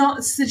we're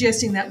not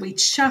suggesting that we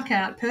chuck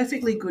out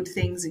perfectly good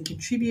things and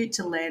contribute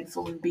to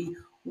landfill and be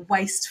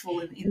wasteful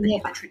in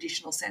the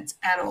traditional sense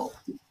at all.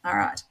 All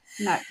right.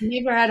 No,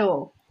 never at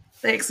all.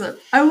 Excellent.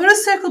 I want to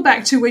circle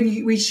back to when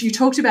you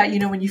talked about,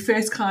 when you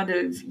first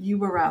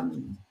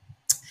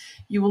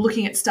you were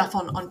looking at stuff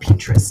on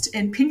Pinterest,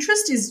 and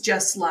Pinterest is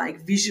just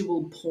like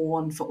visual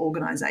porn for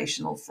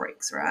organizational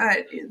freaks,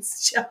 right?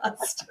 It's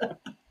just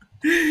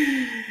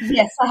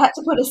Yes, I had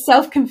to put a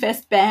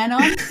self-confessed ban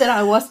on that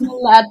I wasn't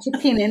allowed to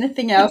pin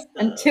anything else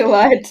until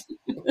I'd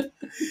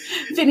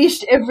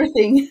finished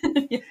everything.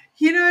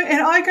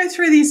 And I go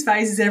through these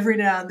phases every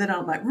now and then.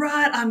 I'm like,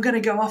 right, I'm going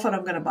to go off and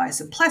I'm going to buy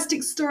some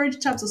plastic storage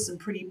tubs or some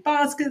pretty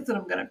baskets, and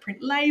I'm going to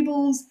print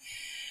labels.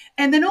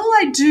 And then all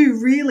I do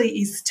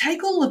really is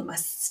take all of my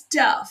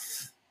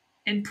stuff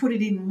and put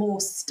it in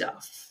more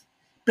stuff.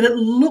 But it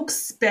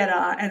looks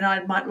better, and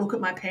I might look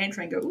at my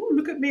pantry and go, oh,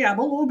 look at me, I'm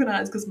all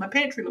organised because my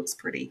pantry looks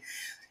pretty.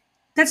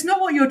 That's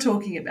not what you're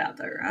talking about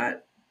though, right?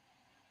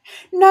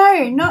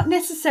 No, not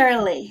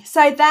necessarily.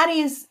 So that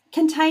is,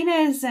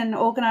 containers and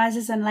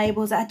organisers and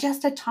labels are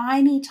just a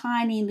tiny,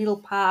 tiny little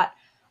part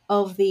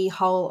of the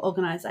whole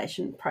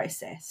organisation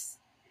process.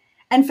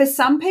 And for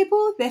some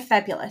people, they're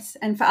fabulous,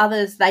 and for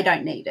others, they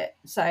don't need it.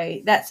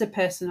 So that's a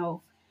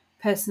personal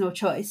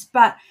choice.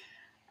 But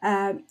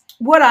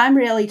what I'm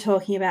really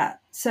talking about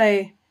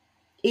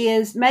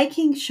is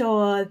making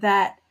sure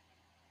that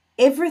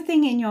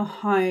everything in your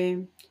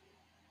home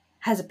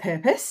has a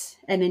purpose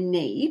and a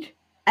need,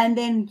 and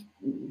then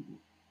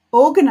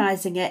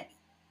organising it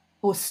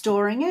or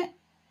storing it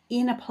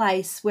in a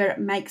place where it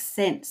makes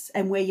sense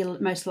and where you're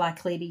most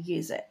likely to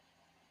use it.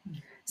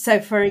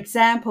 So, for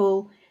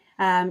example,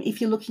 if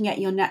you're looking at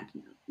your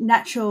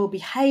natural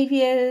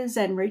behaviours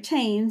and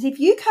routines, if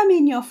you come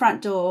in your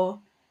front door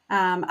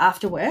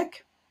after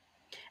work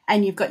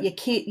and you've got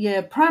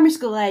your primary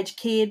school age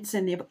kids,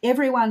 and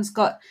everyone's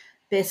got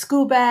their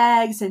school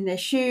bags and their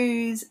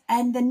shoes,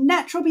 and the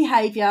natural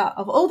behaviour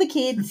of all the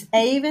kids,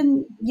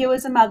 even you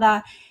as a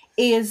mother,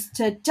 is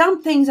to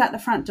dump things out the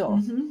front door.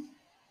 Mm-hmm.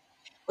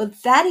 Well,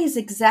 that is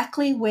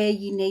exactly where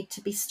you need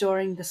to be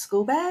storing the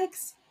school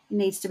bags. It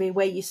needs to be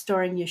where you're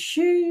storing your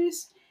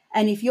shoes.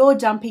 And if you're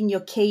dumping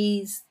your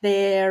keys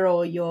there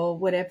or your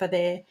whatever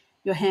there,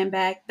 your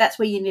handbag, that's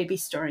where you need to be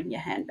storing your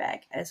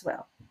handbag as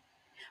well.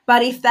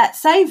 But if that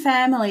same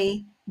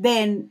family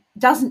then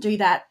doesn't do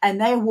that, and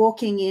they're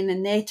walking in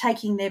and they're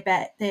taking their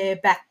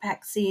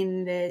backpacks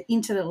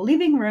into the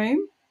living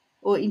room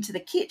or into the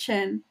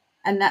kitchen,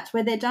 and that's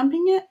where they're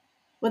dumping it,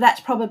 well,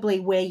 that's probably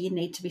where you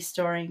need to be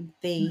storing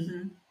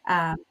the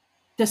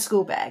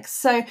school bags.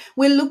 So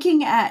we're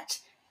looking at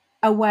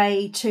a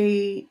way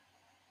to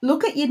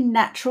look at your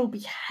natural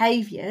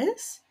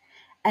behaviours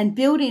and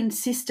build in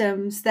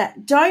systems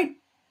that don't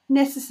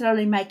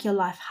necessarily make your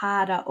life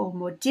harder or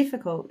more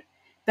difficult,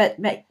 but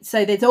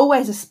so there's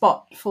always a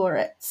spot for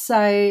it.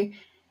 So,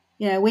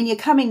 when you're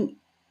coming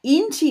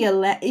into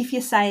if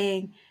you're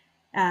saying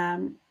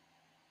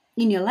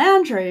in your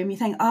lounge room, you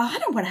think, oh, I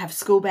don't want to have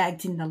school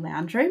bags in the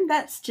lounge room.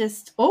 That's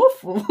just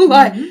awful.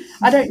 Like,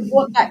 I don't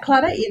want that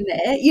clutter in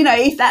there.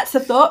 If that's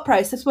the thought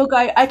process, we'll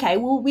go, okay,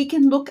 well, we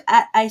can look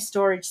at a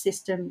storage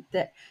system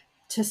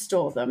to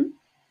store them.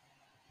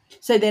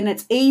 So then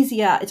it's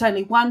easier. It's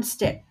only one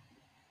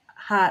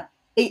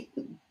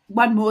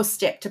more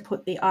step to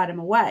put the item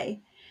away.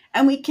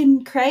 And we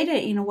can create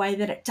it in a way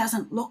that it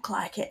doesn't look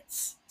like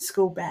it's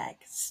school bag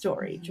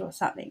storage or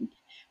something.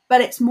 But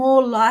it's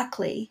more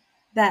likely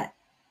that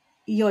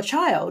your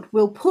child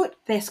will put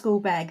their school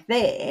bag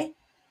there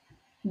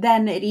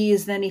than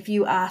if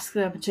you ask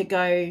them to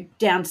go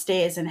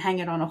downstairs and hang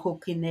it on a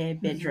hook in their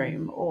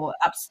bedroom or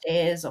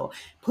upstairs or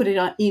put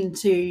it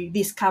into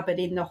this cupboard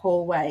in the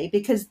hallway,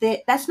 because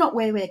that's not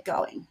where we're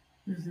going.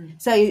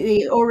 So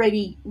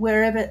already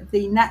wherever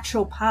the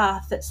natural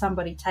path that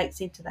somebody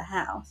takes into the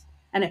house,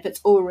 and if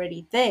it's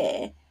already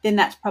there, then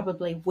that's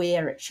probably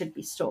where it should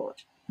be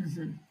stored.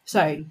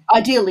 So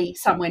ideally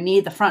somewhere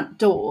near the front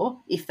door,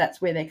 if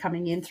that's where they're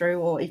coming in through,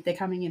 or if they're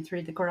coming in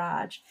through the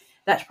garage,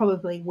 that's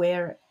probably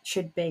where it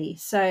should be.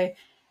 So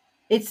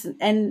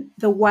and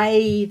the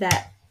way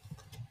that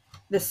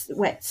this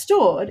wet's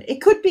stored,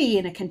 it could be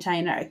in a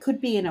container, it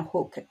could be in a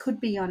hook, it could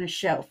be on a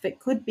shelf, it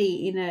could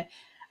be in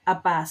a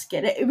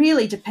basket. It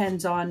really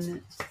depends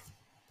on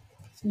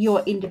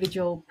your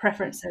individual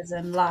preferences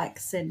and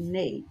likes and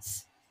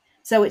needs.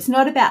 So it's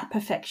not about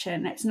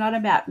perfection. It's not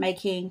about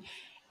making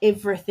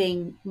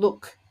everything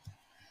look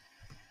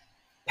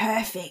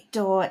perfect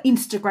or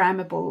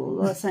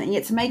Instagrammable or something.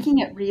 It's making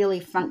it really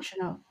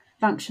functional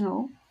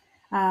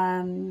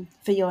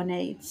for your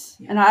needs.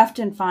 And I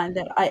often find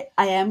that I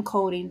am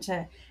called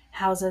into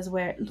houses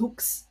where it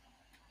looks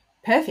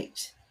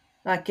perfect.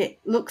 Like it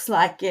looks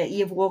like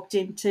you've walked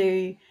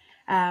into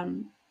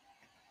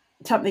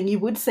something you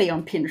would see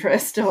on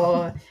Pinterest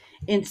or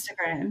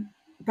Instagram,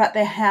 but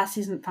their house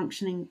isn't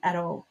functioning at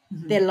all.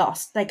 They're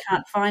lost. They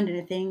can't find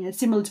anything. It's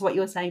similar to what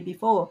you were saying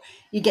before.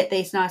 You get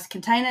these nice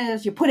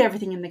containers, you put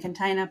everything in the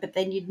container, but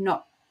then you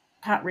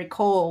can't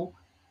recall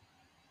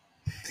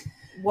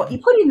what you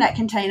put in that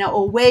container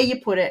or where you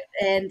put it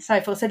and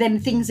so forth. So then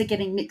things are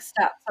getting mixed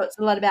up. So it's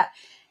a lot about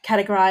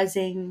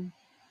categorizing,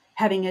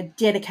 having a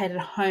dedicated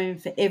home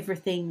for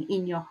everything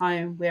in your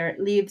home where it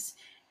lives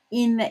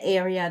in the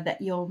area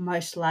that you're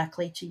most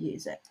likely to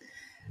use it.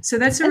 So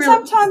that's a and real.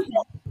 sometimes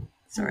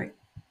Sorry.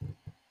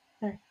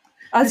 sorry.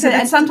 I was So gonna,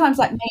 and that's. sometimes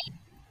like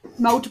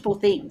multiple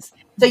things.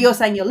 So you're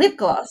saying your lip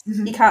gloss,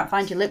 you can't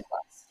find your lip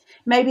gloss.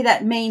 Maybe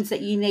that means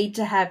that you need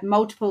to have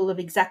multiple of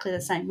exactly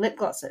the same lip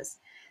glosses.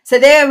 So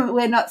there,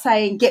 we're not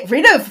saying get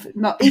rid of.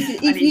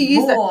 If you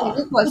use that same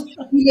lip gloss,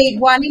 you need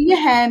one in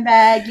your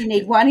handbag, you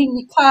need one in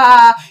your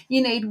car,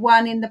 you need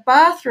one in the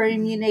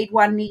bathroom, you need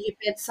one near your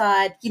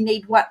bedside, you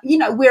need one,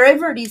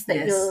 wherever it is that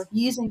Yes. you're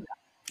using them.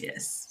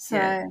 Yes. So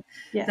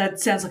yeah. That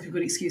sounds like a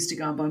good excuse to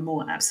go and buy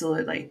more.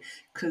 Absolutely,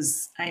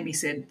 because Amy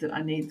said that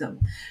I need them.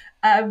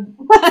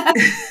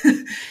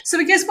 So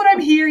I guess what I'm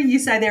hearing you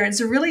say there, I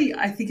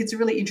think it's a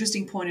really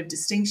interesting point of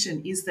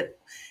distinction, is that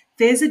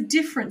there's a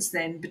difference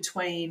then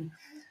between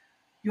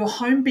your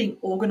home being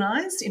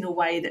organised in a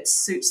way that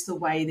suits the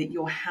way that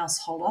your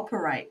household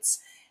operates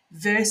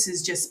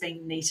versus just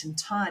being neat and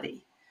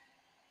tidy.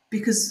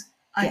 Because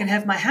I can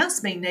have my house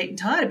being neat and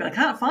tidy, but I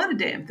can't find a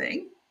damn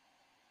thing.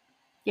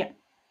 Yeah.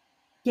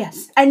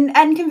 Yes. And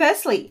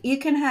conversely, you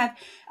can have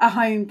a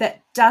home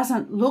that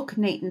doesn't look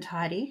neat and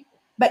tidy,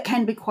 but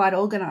can be quite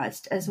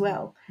organised as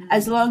well,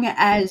 as long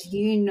as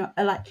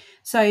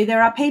so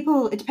there are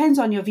people, it depends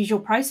on your visual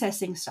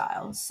processing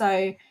style.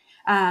 So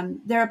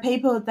there are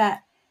people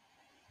that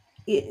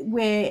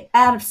where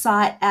out of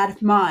sight, out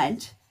of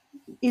mind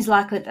is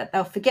likely that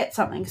they'll forget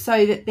something,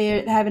 so that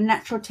they have a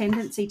natural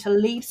tendency to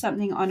leave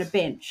something on a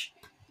bench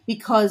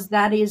because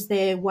that is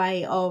their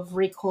way of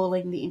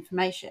recalling the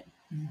information.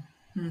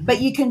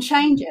 But you can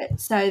change it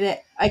so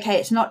that, okay,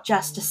 it's not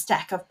just a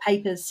stack of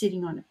papers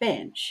sitting on a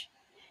bench.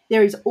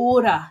 There is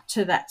order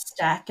to that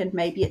stack, and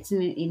maybe it's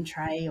in an in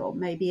tray, or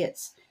maybe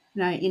it's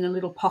in a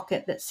little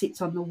pocket that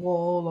sits on the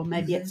wall, or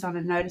maybe it's on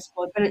a notice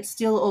board, but it's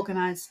still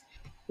organised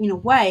in a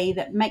way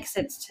that makes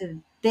sense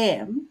to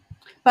them.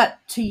 But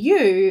to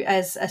you,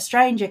 as a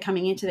stranger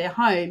coming into their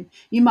home,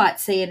 you might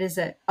see it as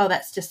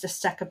that's just a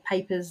stack of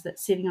papers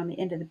that's sitting on the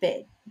end of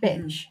the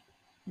bench.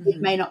 It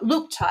may not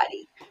look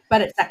tidy,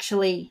 but it's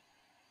actually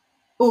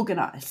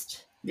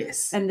organised.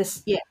 Yes. And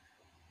this,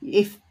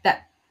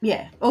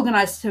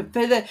 organised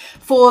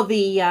for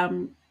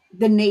the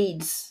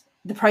needs,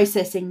 the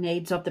processing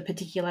needs of the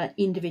particular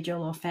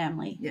individual or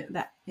family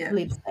that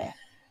lives there.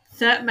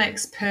 That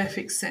makes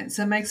perfect sense.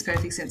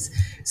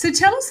 So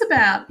tell us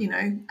about,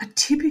 a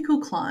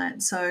typical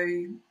client. So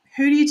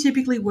who do you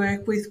typically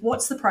work with?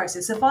 What's the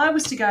process? If I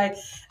was to go,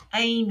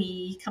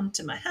 Amy, come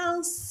to my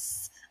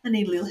house, I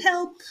need a little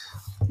help.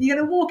 You're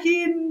going to walk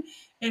in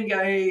and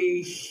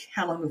go,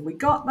 how long have we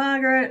got,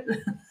 Margaret?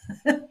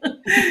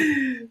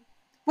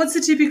 What's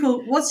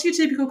your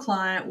typical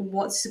client?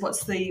 What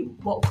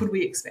could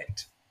we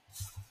expect?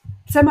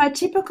 So my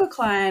typical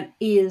client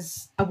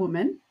is a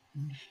woman.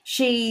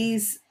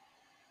 She's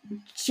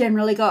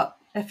generally got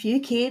a few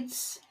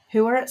kids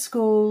who are at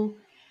school.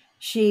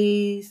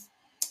 She's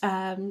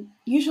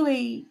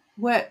usually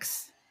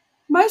works,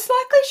 most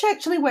likely she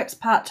actually works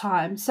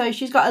part-time. So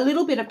she's got a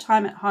little bit of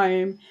time at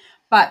home,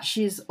 but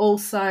she's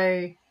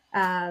also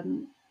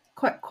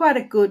quite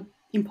a good,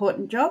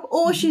 important job.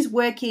 Or she's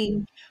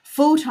working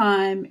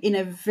full-time in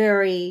a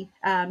very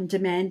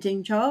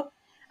demanding job.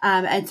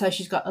 And so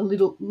she's got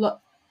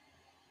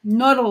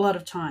not a lot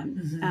of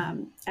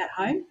time at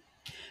home.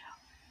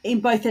 In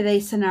both of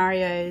these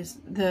scenarios,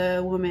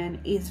 the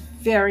woman is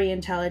very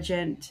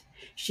intelligent.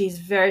 She's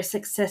very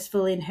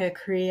successful in her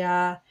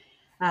career.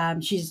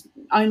 She's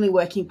only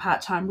working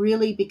part-time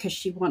really because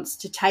she wants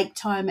to take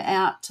time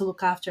out to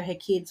look after her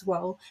kids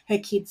while her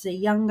kids are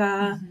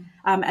younger.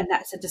 And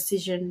that's a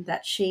decision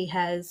that she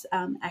has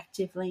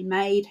actively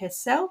made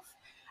herself.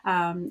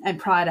 And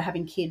prior to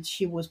having kids,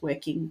 she was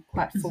working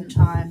quite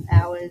full-time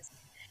hours.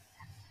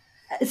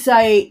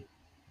 So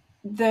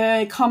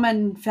the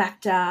common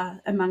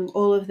factor among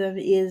all of them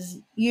is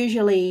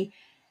usually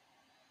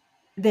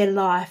their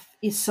life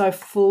is so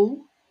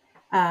full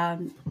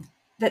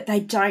that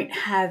they don't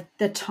have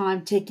the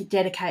time to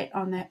dedicate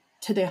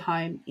to their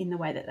home in the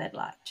way that they'd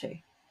like to.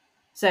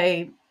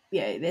 So,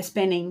 they're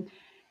spending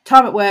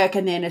time at work,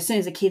 and then as soon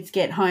as the kids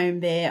get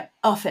home, they're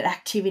off at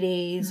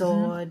activities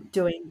or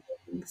doing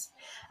things.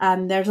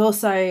 There's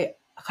also, I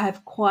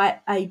have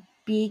quite a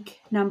big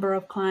number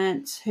of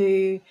clients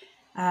who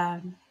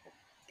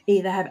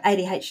either have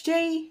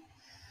ADHD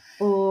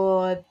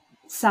or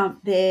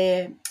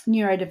they're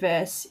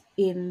neurodiverse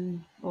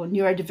or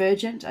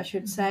neurodivergent, I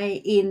should say,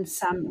 in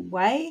some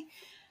way,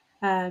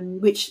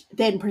 which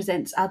then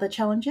presents other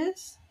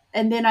challenges.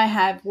 And then I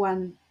have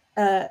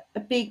a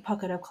big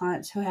pocket of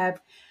clients who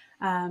have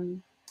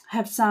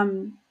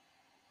some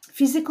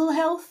physical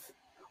health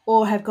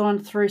or have gone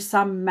through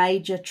some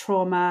major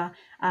trauma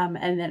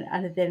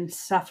and then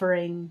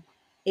suffering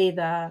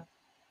either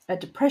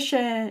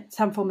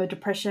some form of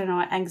depression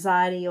or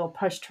anxiety or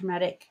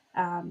post-traumatic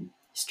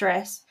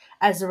stress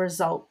as a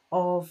result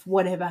of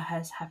whatever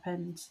has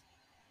happened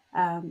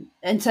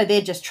And so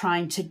they're just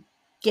trying to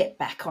get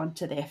back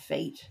onto their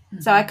feet.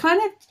 So I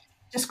kind of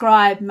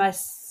describe my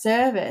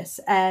service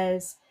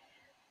as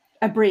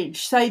a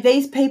bridge. So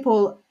these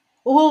people,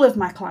 all of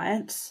my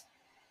clients,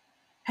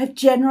 have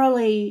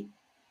generally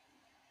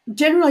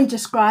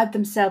described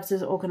themselves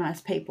as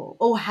organised people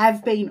or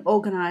have been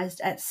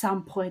organised at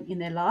some point in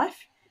their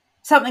life.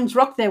 Something's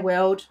rocked their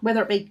world,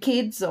 whether it be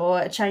kids or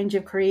a change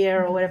of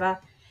career or whatever.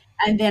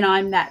 And then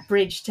I'm that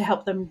bridge to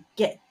help them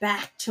get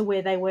back to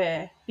where they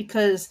were,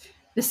 because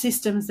the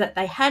systems that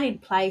they had in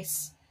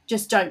place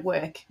just don't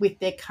work with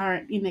their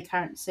current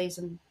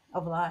season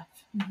of life.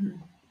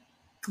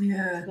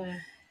 Yeah. So,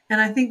 And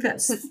I think that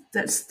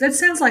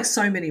sounds like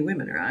so many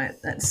women, right?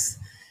 That's,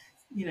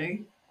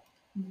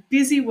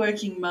 busy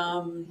working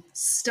mum,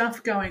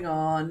 stuff going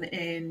on,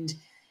 and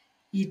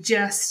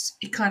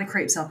it kind of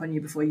creeps up on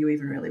you before you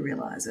even really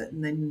realize it.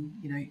 And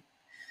then,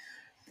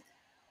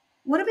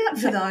 what about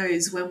for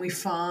those when we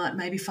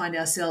find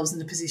ourselves in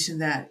the position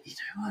that,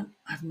 what,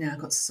 I've now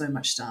got so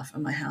much stuff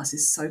and my house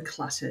is so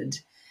cluttered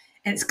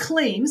and it's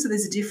clean. So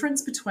there's a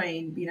difference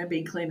between,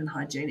 being clean and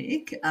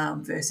hygienic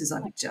versus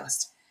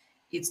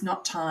it's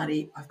not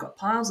tidy. I've got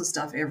piles of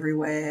stuff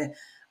everywhere.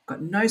 I've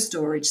got no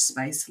storage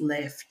space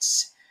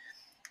left.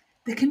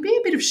 There can be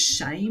a bit of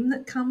shame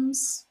that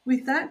comes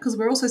with that, because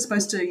we're also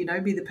supposed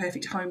to, be the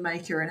perfect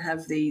homemaker and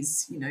have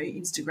these,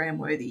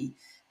 Instagram-worthy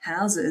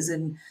houses.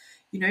 And,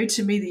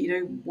 to me,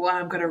 that, why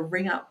I'm going to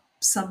ring up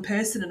some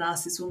person and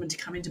ask this woman to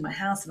come into my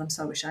house, and I'm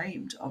so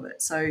ashamed of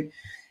it. So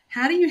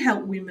how do you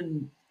help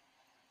women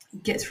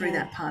get through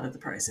that part of the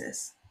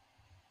process?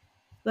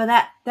 Well,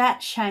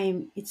 that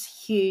shame,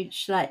 it's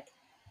huge. Like,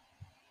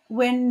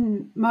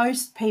 when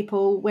most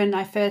people, when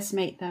I first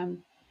meet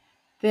them,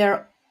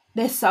 they're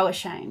so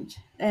ashamed,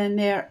 and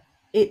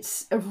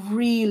it's a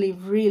really,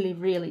 really,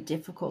 really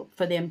difficult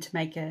for them to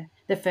make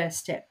the first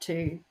step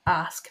to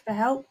ask for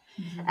help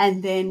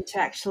and then to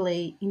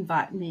actually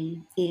invite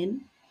me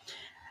in.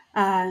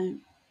 But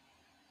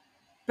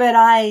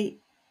I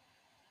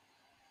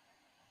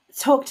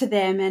talk to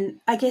them, and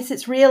I guess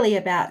it's really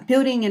about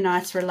building a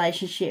nice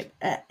relationship,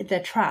 the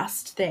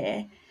trust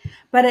there.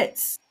 But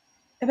it's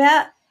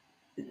about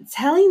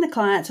telling the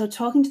clients or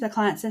talking to the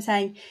clients and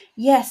saying,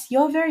 yes,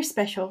 you're very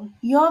special,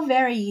 you're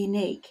very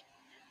unique,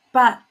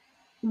 but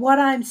what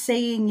I'm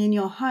seeing in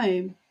your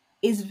home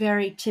is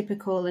very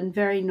typical and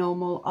very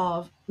normal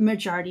of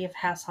majority of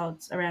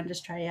households around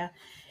Australia.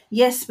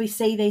 Yes, we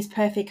see these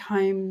perfect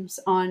homes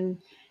on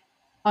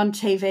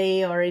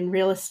TV or in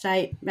real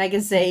estate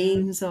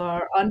magazines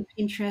or on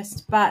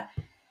Pinterest, but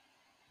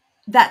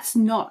that's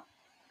not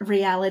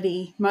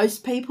reality.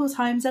 Most people's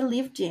homes are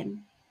lived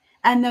in.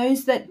 And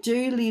those that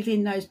do live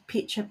in those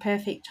picture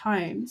perfect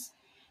homes,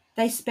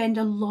 they spend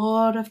a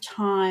lot of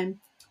time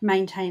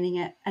maintaining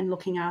it and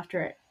looking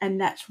after it. And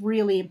that's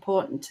really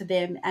important to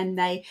them. And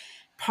they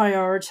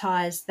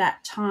prioritize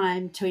that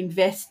time to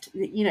invest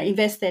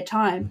their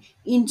time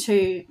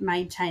into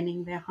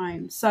maintaining their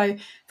home. So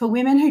for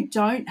women who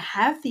don't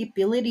have the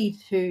ability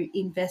to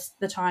invest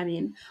the time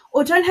in,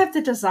 or don't have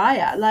the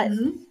desire, like,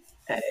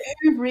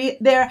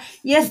 there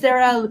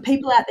are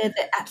people out there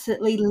that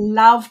absolutely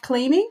love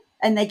cleaning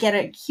and they get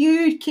a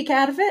huge kick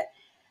out of it,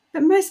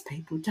 but most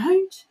people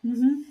don't.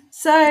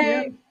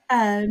 So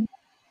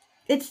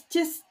it's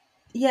just,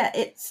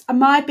 it's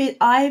my bit.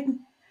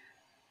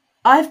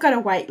 I've got a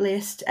wait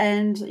list,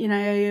 and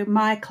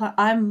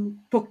I'm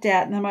booked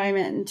out in the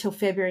moment until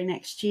February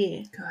next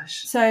year.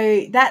 Gosh.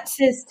 So that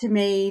says to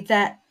me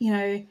that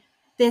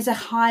there's a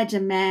high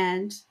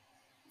demand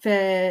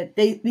for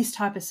these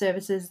type of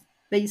services,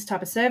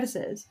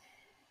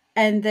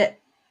 and that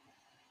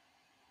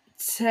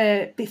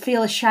to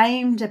feel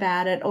ashamed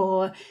about it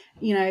or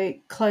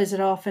close it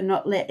off and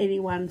not let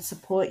anyone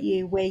support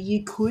you where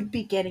you could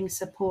be getting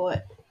support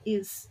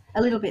is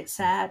a little bit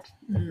sad.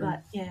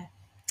 But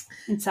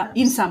in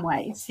some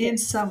ways. In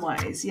some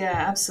ways, yeah,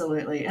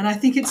 absolutely. And I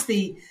think it's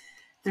the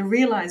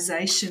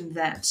realization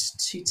that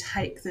to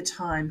take the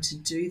time to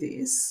do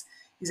this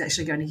is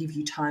actually going to give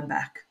you time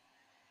back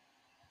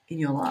in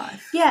your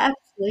life. Yeah,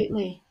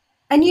 absolutely.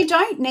 And you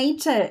don't need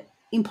to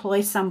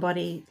employ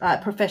somebody,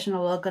 like a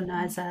professional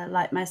organizer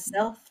like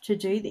myself, to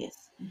do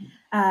this.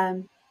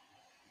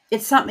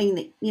 It's something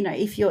that,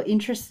 if you're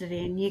interested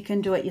in, you can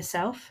do it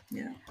yourself.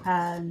 Yeah.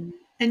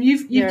 And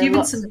you've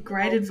given some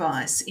great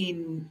advice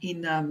in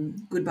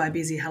Goodbye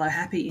Busy, Hello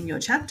Happy in your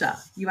chapter.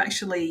 You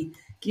actually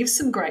give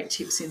some great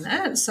tips in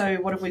that. So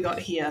what have we got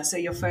here? So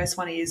your first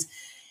one is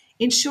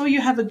ensure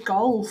you have a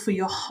goal for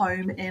your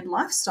home and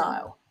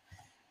lifestyle.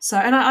 So,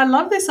 and I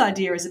love this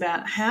idea is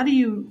about how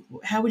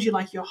would you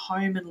like your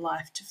home and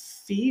life to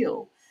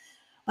feel?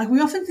 Like, we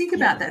often think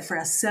about that for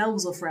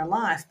ourselves or for our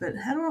life, but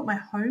how do I want my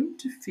home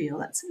to feel?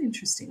 That's an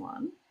interesting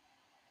one.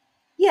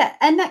 Yeah,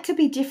 and that could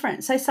be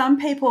different. So some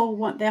people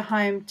want their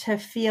home to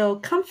feel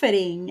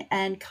comforting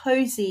and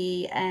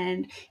cozy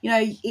and,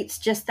 it's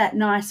just that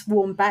nice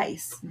warm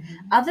base.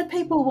 Other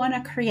people want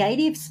a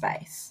creative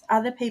space.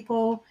 Other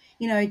people,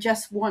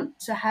 just want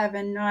to have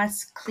a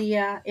nice,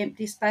 clear,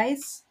 empty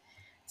space.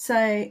 So,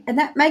 and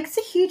that makes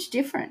a huge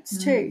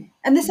difference too.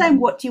 And the same,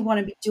 what do you want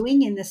to be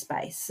doing in the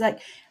space? Like,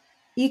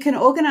 you can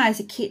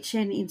organize a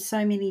kitchen in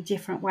so many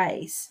different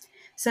ways.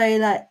 So,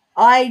 like,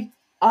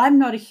 I'm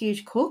not a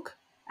huge cook,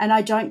 and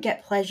I don't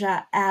get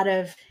pleasure out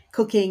of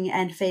cooking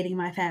and feeding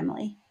my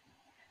family.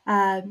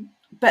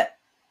 But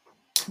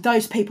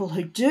those people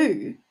who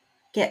do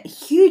get a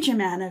huge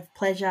amount of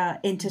pleasure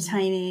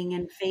entertaining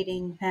and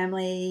feeding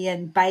family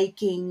and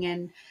baking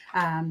and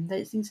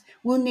those things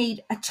will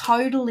need a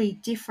totally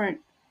different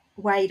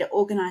way to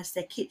organize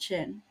their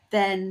kitchen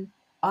than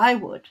I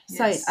would. Yes.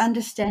 So it's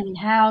understanding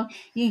how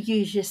you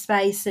use your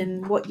space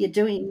and what you're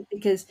doing,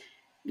 because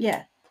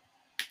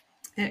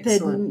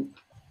Excellent.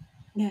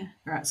 Yeah.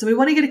 All right. So we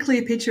want to get a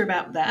clear picture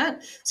about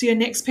that. So your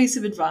next piece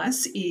of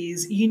advice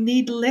is you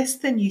need less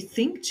than you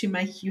think to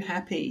make you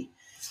happy.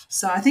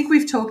 So I think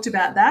we've talked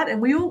about that,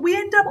 and we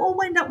end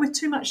up with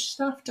too much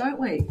stuff, don't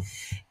we?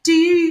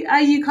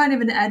 Are you kind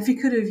of an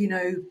advocate of,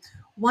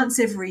 once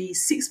every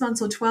 6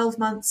 months or 12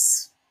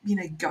 months,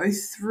 go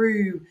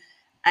through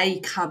a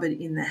cupboard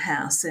in the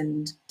house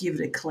and give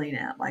it a clean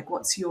out? Like,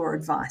 what's your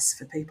advice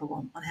for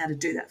people on how to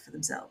do that for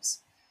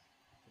themselves?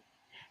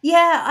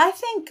 Yeah, I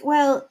think,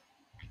 well,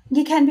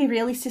 you can be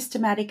really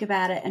systematic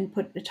about it and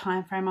put a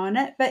time frame on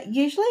it, but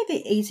usually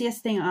the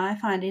easiest thing I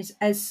find is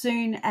as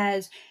soon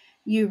as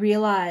you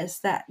realize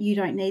that you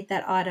don't need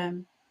that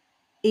item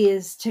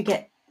is to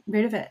get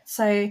rid of it.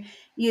 So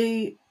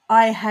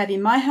I have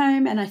in my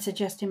home, and I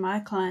suggest in my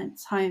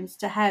clients' homes,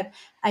 to have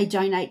a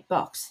donate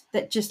box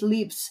that just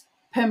lives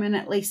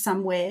permanently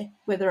somewhere,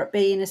 whether it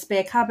be in a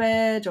spare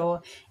cupboard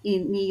or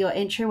near your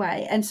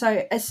entryway. And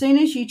so as soon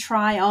as you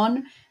try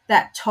on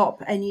that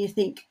top and you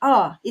think,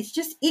 oh, it's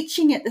just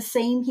itching at the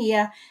seam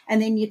here,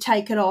 and then you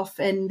take it off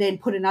and then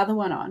put another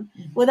one on.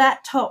 Mm-hmm. Well,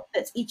 that top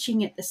that's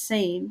itching at the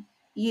seam,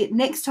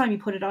 next time you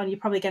put it on, you're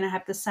probably going to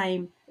have the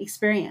same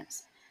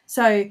experience.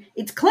 So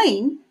it's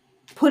clean,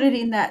 put it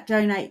in that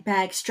donate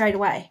bag straight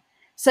away.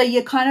 So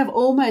you're kind of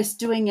almost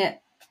doing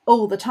it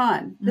all the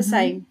time. The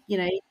same,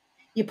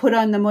 you put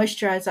on the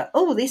moisturizer.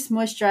 Oh, this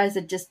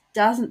moisturizer just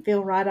doesn't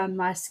feel right on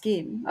my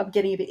skin. I'm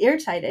getting a bit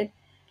irritated.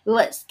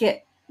 Let's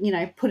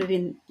put it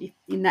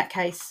in that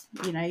case,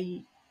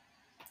 you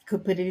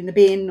could put it in the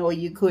bin, or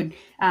you could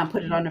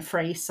put it on a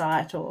free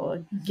site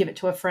or give it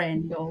to a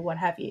friend or what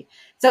have you.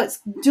 So it's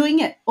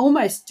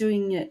almost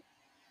doing it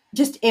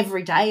just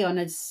every day on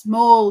a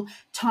small,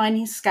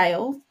 tiny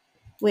scale,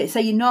 so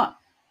you're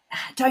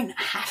don't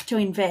have to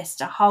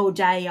invest a whole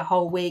day, a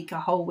whole week, a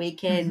whole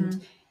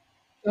weekend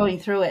going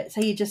through it.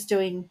 So you're just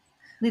doing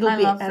little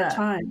bit at a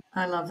time.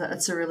 I love that.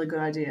 That's a really good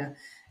idea.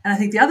 And I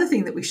think the other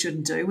thing that we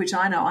shouldn't do, which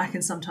I know I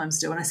can sometimes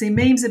do, and I see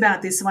memes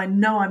about this, so I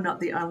know I'm not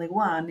the only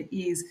one,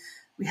 is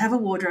we have a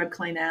wardrobe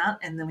clean out,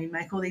 and then we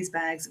make all these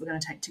bags that we're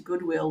going to take to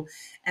Goodwill,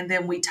 and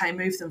then we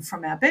move them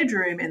from our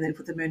bedroom and then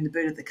put them in the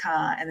boot of the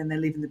car, and then they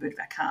live in the boot of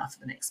our car for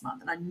the next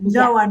month. And I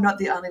know I'm not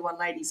the only one,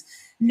 ladies,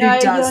 who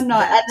does you're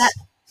not. that.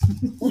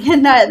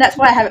 No, that's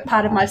why I have it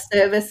part of my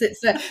service.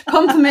 It's a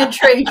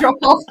complimentary drop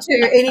off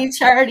to any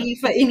charity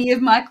for any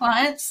of my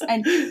clients,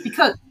 and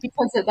because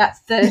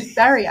that's the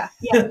barrier.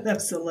 Yeah,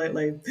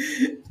 absolutely.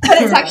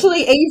 But it's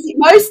actually easy.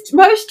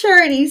 Most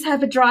charities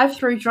have a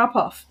drive-through drop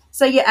off,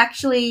 so you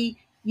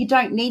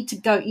don't need to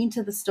go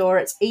into the store.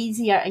 It's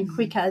easier and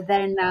quicker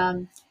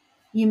than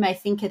you may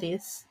think it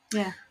is.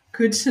 Yeah.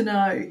 Good to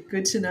know.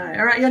 Good to know.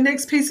 All right, your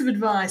next piece of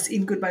advice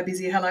in Goodbye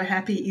Busy, Hello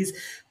Happy is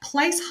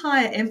place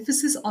higher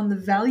emphasis on the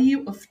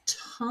value of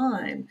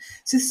time.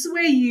 So this is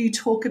where you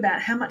talk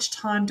about how much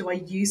time do I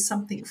use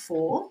something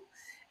for,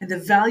 and the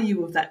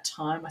value of that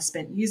time I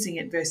spent using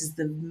it versus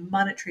the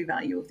monetary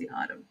value of the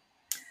item.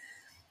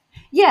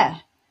 Yeah.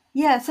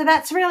 Yeah, so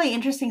that's really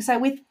interesting. So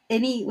with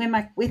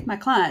my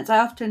clients, I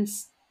often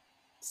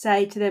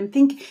say to them,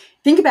 think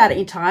about it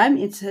in time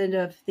instead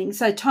of things.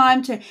 So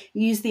time to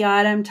use the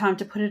item, time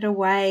to put it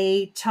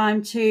away,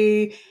 time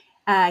to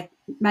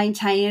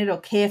maintain it or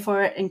care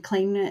for it and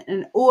clean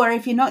it, or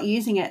if you're not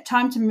using it,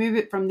 time to move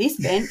it from this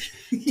bench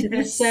to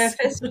this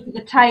surface, to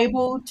the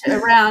table,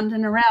 to around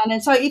and around.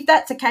 And so if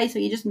that's the case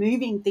where you're just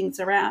moving things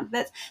around,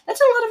 that's a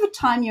lot of the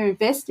time you're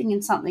investing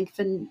in something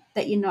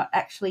that you're not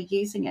actually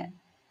using it.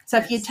 So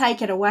if you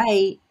take it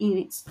away in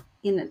its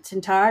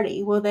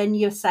entirety, well, then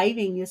you're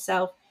saving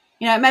yourself.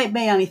 It may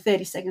be only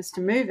 30 seconds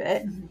to move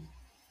it,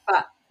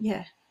 but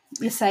yeah,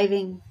 you're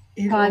saving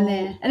time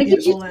there. And it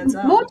gives you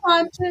more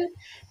time to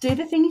do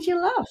the things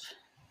you love.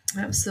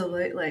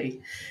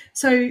 Absolutely.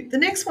 So the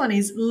next one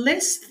is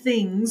less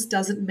things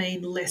doesn't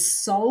mean less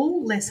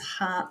soul, less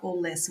heart, or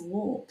less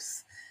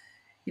warmth.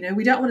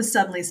 We don't want to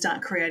suddenly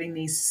start creating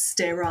these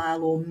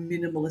sterile or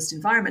minimalist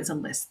environments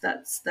unless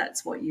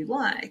that's what you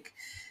like.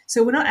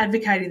 So we're not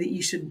advocating that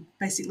you should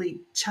basically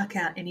chuck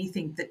out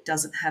anything that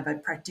doesn't have a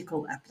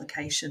practical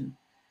application.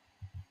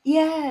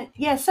 Yeah.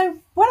 So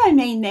what I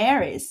mean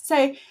there is,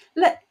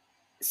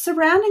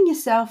 surrounding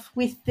yourself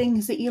with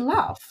things that you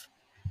love.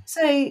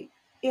 So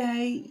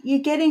you're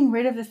getting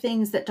rid of the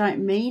things that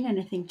don't mean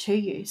anything to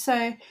you.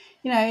 So,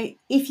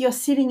 if you're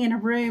sitting in a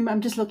room,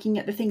 I'm just looking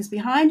at the things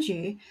behind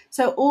you.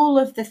 So all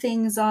of the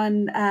things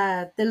on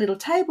the little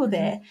table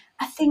there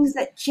are things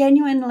that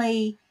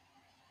genuinely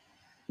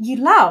you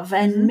love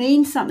and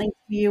mean something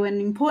to you and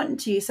important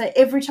to you. So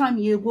every time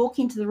you walk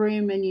into the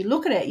room and you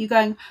look at it, you're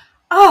going,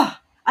 oh,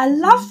 I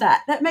love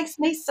that. That makes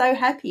me so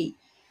happy.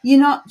 You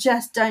don't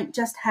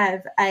just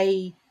have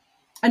an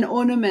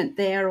ornament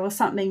there or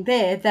something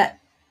there that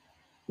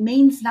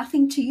means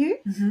nothing to you.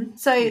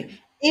 So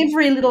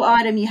every little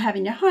item you have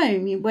in your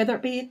home, whether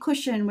it be a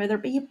cushion, whether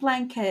it be a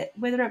blanket,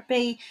 whether it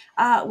be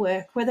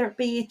artwork, whether it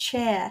be a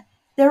chair,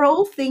 they're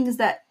all things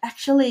that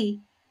actually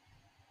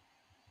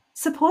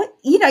support,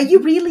 you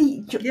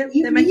really,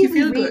 they make you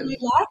feel good. Really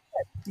like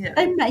it. Yeah.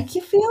 They make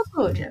you feel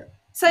good. Yeah.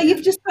 So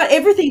you've just got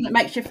everything that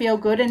makes you feel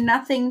good and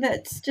nothing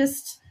that's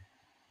just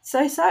so.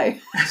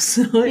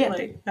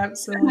 Absolutely.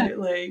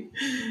 Absolutely.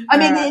 I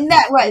mean, in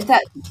that way,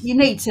 that you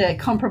need to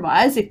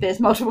compromise if there's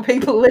multiple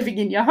people living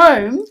in your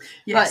home.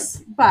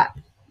 Yes. But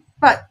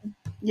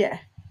yeah.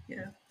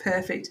 Yeah,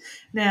 perfect.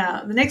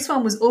 Now, the next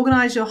one was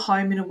organise your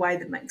home in a way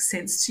that makes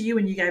sense to you,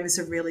 and you gave us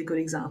a really good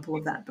example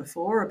of that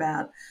before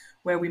about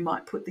where we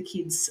might put the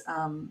kids'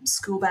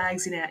 school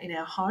bags in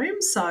our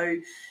home. So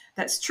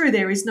that's true.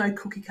 There is no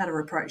cookie cutter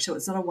approach, so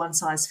it's not a one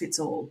size fits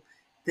all.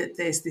 That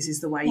this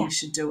is the way you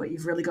should do it.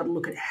 You've really got to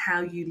look at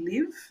how you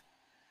live,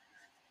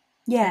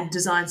 and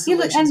design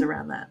solutions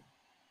around that.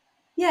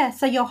 Yeah,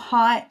 so your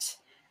height,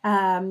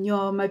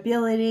 your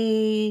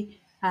mobility,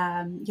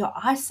 your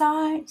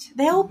eyesight,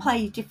 they all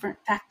play different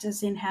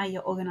factors in how you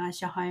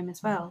organise your home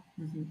as well.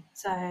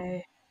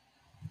 So,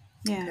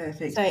 yeah.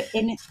 Perfect. So,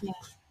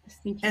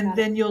 and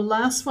then your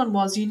last one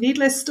was you need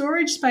less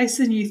storage space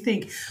than you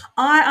think.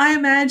 I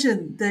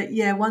imagine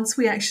that, once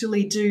we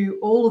actually do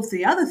all of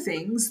the other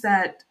things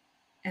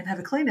and have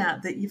a clean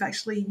out, that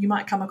you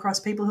might come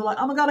across people who are like,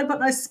 oh my God, I've got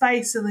no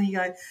space. And then you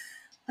go,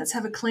 let's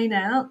have a clean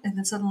out. And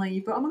then suddenly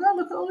you've got, oh my God,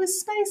 look at all this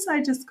space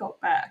I just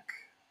got back.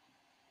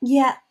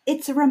 Yeah,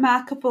 it's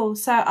remarkable.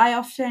 So I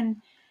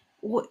often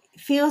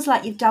feels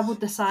like you've doubled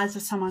the size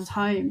of someone's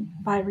home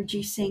by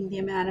reducing the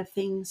amount of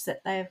things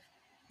that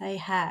they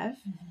have.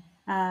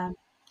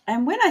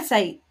 And when I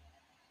say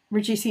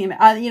reducing them,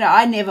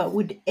 I never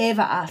would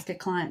ever ask a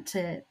client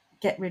to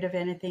get rid of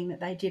anything that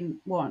they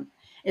didn't want.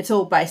 It's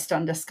all based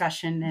on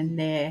discussion and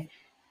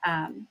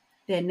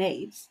their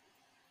needs.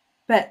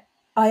 But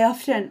I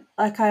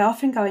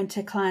often go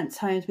into clients'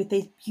 homes with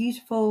these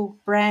beautiful,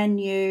 brand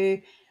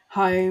new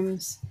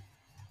homes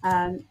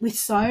with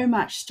so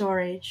much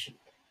storage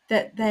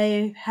that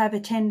they have a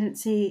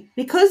tendency,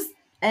 because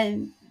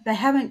they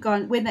haven't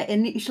gone when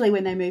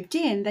they moved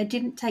in, they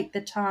didn't take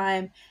the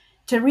time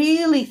to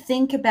really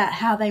think about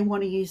how they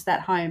want to use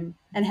that home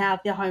and how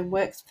the home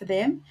works for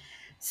them.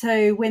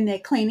 So when they're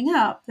cleaning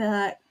up, they're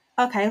like,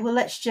 okay, well,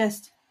 let's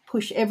just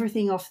push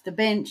everything off the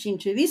bench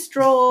into this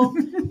drawer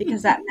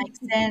because that makes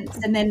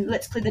sense. And then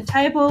let's clear the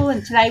table,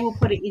 and today we'll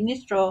put it in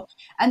this drawer.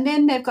 And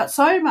then they've got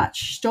so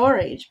much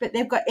storage, but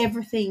they've got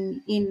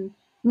everything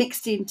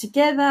mixed in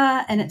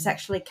together, and it's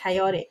actually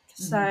chaotic.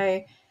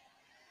 So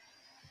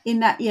in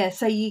that,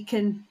 so you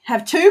can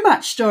have too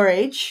much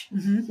storage,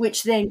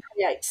 which then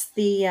creates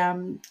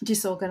the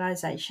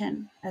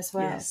disorganization as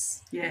well.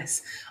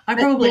 Yes.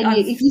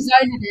 If you zone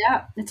it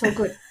out, it's all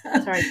good.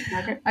 Sorry,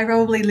 Margaret. I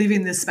probably live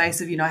in the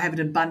space of, I have an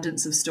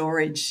abundance of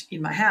storage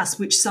in my house,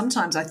 which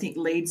sometimes I think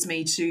leads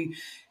me to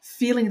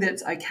feeling that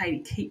it's okay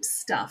to keep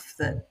stuff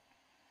that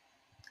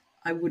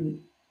I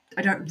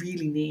don't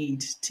really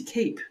need to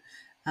keep.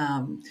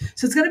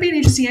 So it's going to be an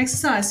interesting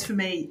exercise for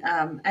me.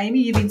 Amy,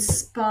 you've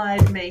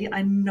inspired me.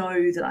 I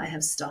know that I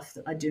have stuff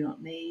that I do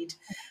not need.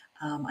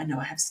 I know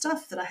I have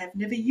stuff that I have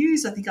never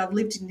used. I think I've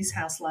lived in this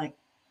house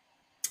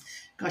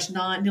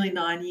nearly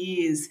 9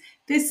 years.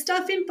 There's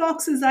stuff in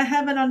boxes I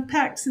haven't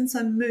unpacked since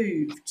I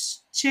moved.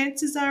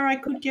 Chances are I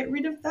could get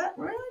rid of that,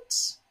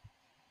 right?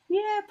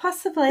 Yeah,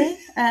 possibly.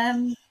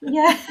 Who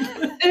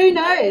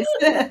knows?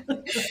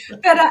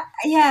 But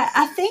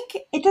I think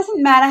it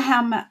doesn't matter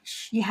how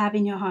much you have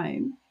in your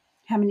home,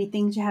 how many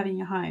things you have in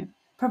your home,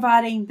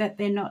 providing that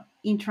they're not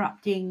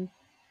interrupting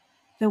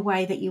the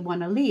way that you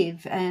want to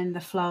live and the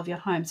flow of your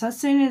home. So as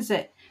soon as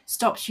it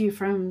stops you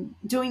from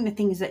doing the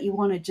things that you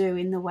want to do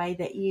in the way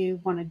that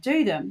you want to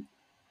do them,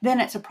 then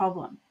it's a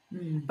problem.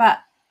 But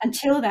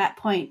until that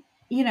point,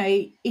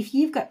 if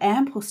you've got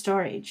ample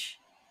storage,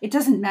 it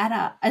doesn't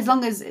matter as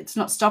long as it's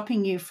not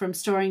stopping you from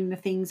storing the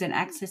things and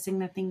accessing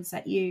the things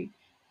that you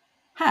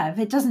have.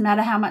 It doesn't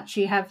matter how much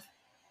you have.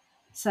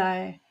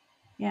 So,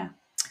 yeah.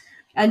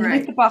 And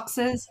with the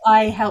boxes,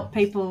 I help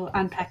people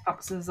unpack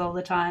boxes all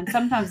the time.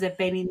 Sometimes they've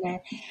been in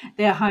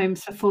their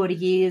homes for 40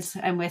 years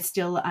and we're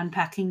still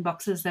unpacking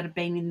boxes that have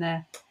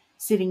been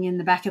sitting in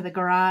the back of the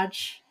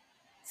garage.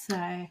 So,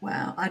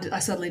 wow, I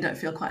suddenly don't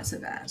feel quite so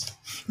bad.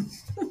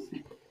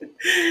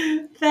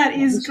 That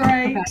is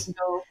great.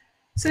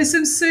 So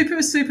some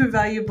super, super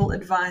valuable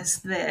advice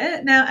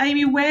there. Now,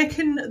 Amy, where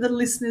can the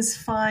listeners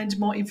find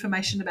more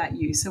information about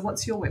you? So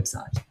what's your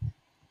website?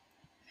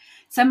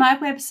 So my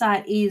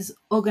website is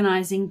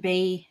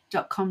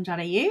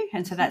organisingb.com.au,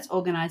 and so that's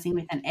organising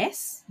with an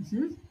S.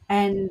 Mm-hmm.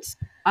 And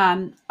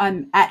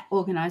I'm at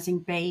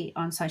organisingb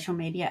on social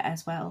media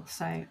as well,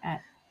 so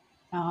at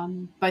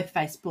both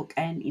Facebook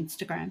and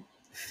Instagram.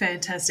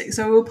 Fantastic.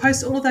 So we'll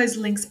post all of those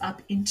links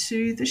up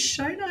into the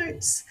show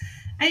notes.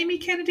 Amy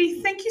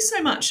Kennedy, thank you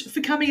so much for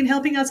coming and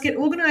helping us get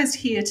organised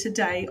here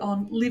today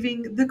on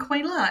Living the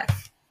Queen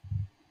Life.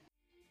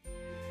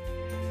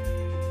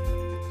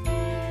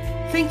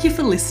 Thank you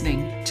for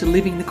listening to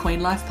Living the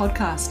Queen Life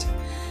podcast.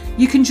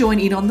 You can join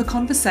in on the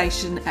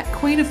conversation at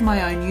Queen of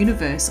My Own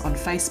Universe on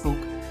Facebook,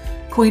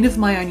 Queen of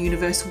My Own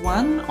Universe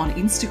 1 on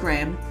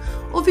Instagram,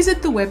 or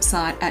visit the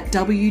website at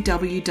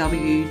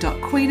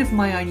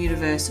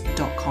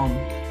www.queenofmyownuniverse.com.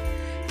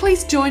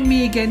 Please join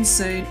me again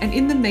soon, and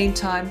in the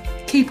meantime,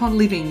 keep on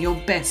living your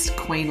best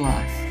Queen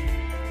life.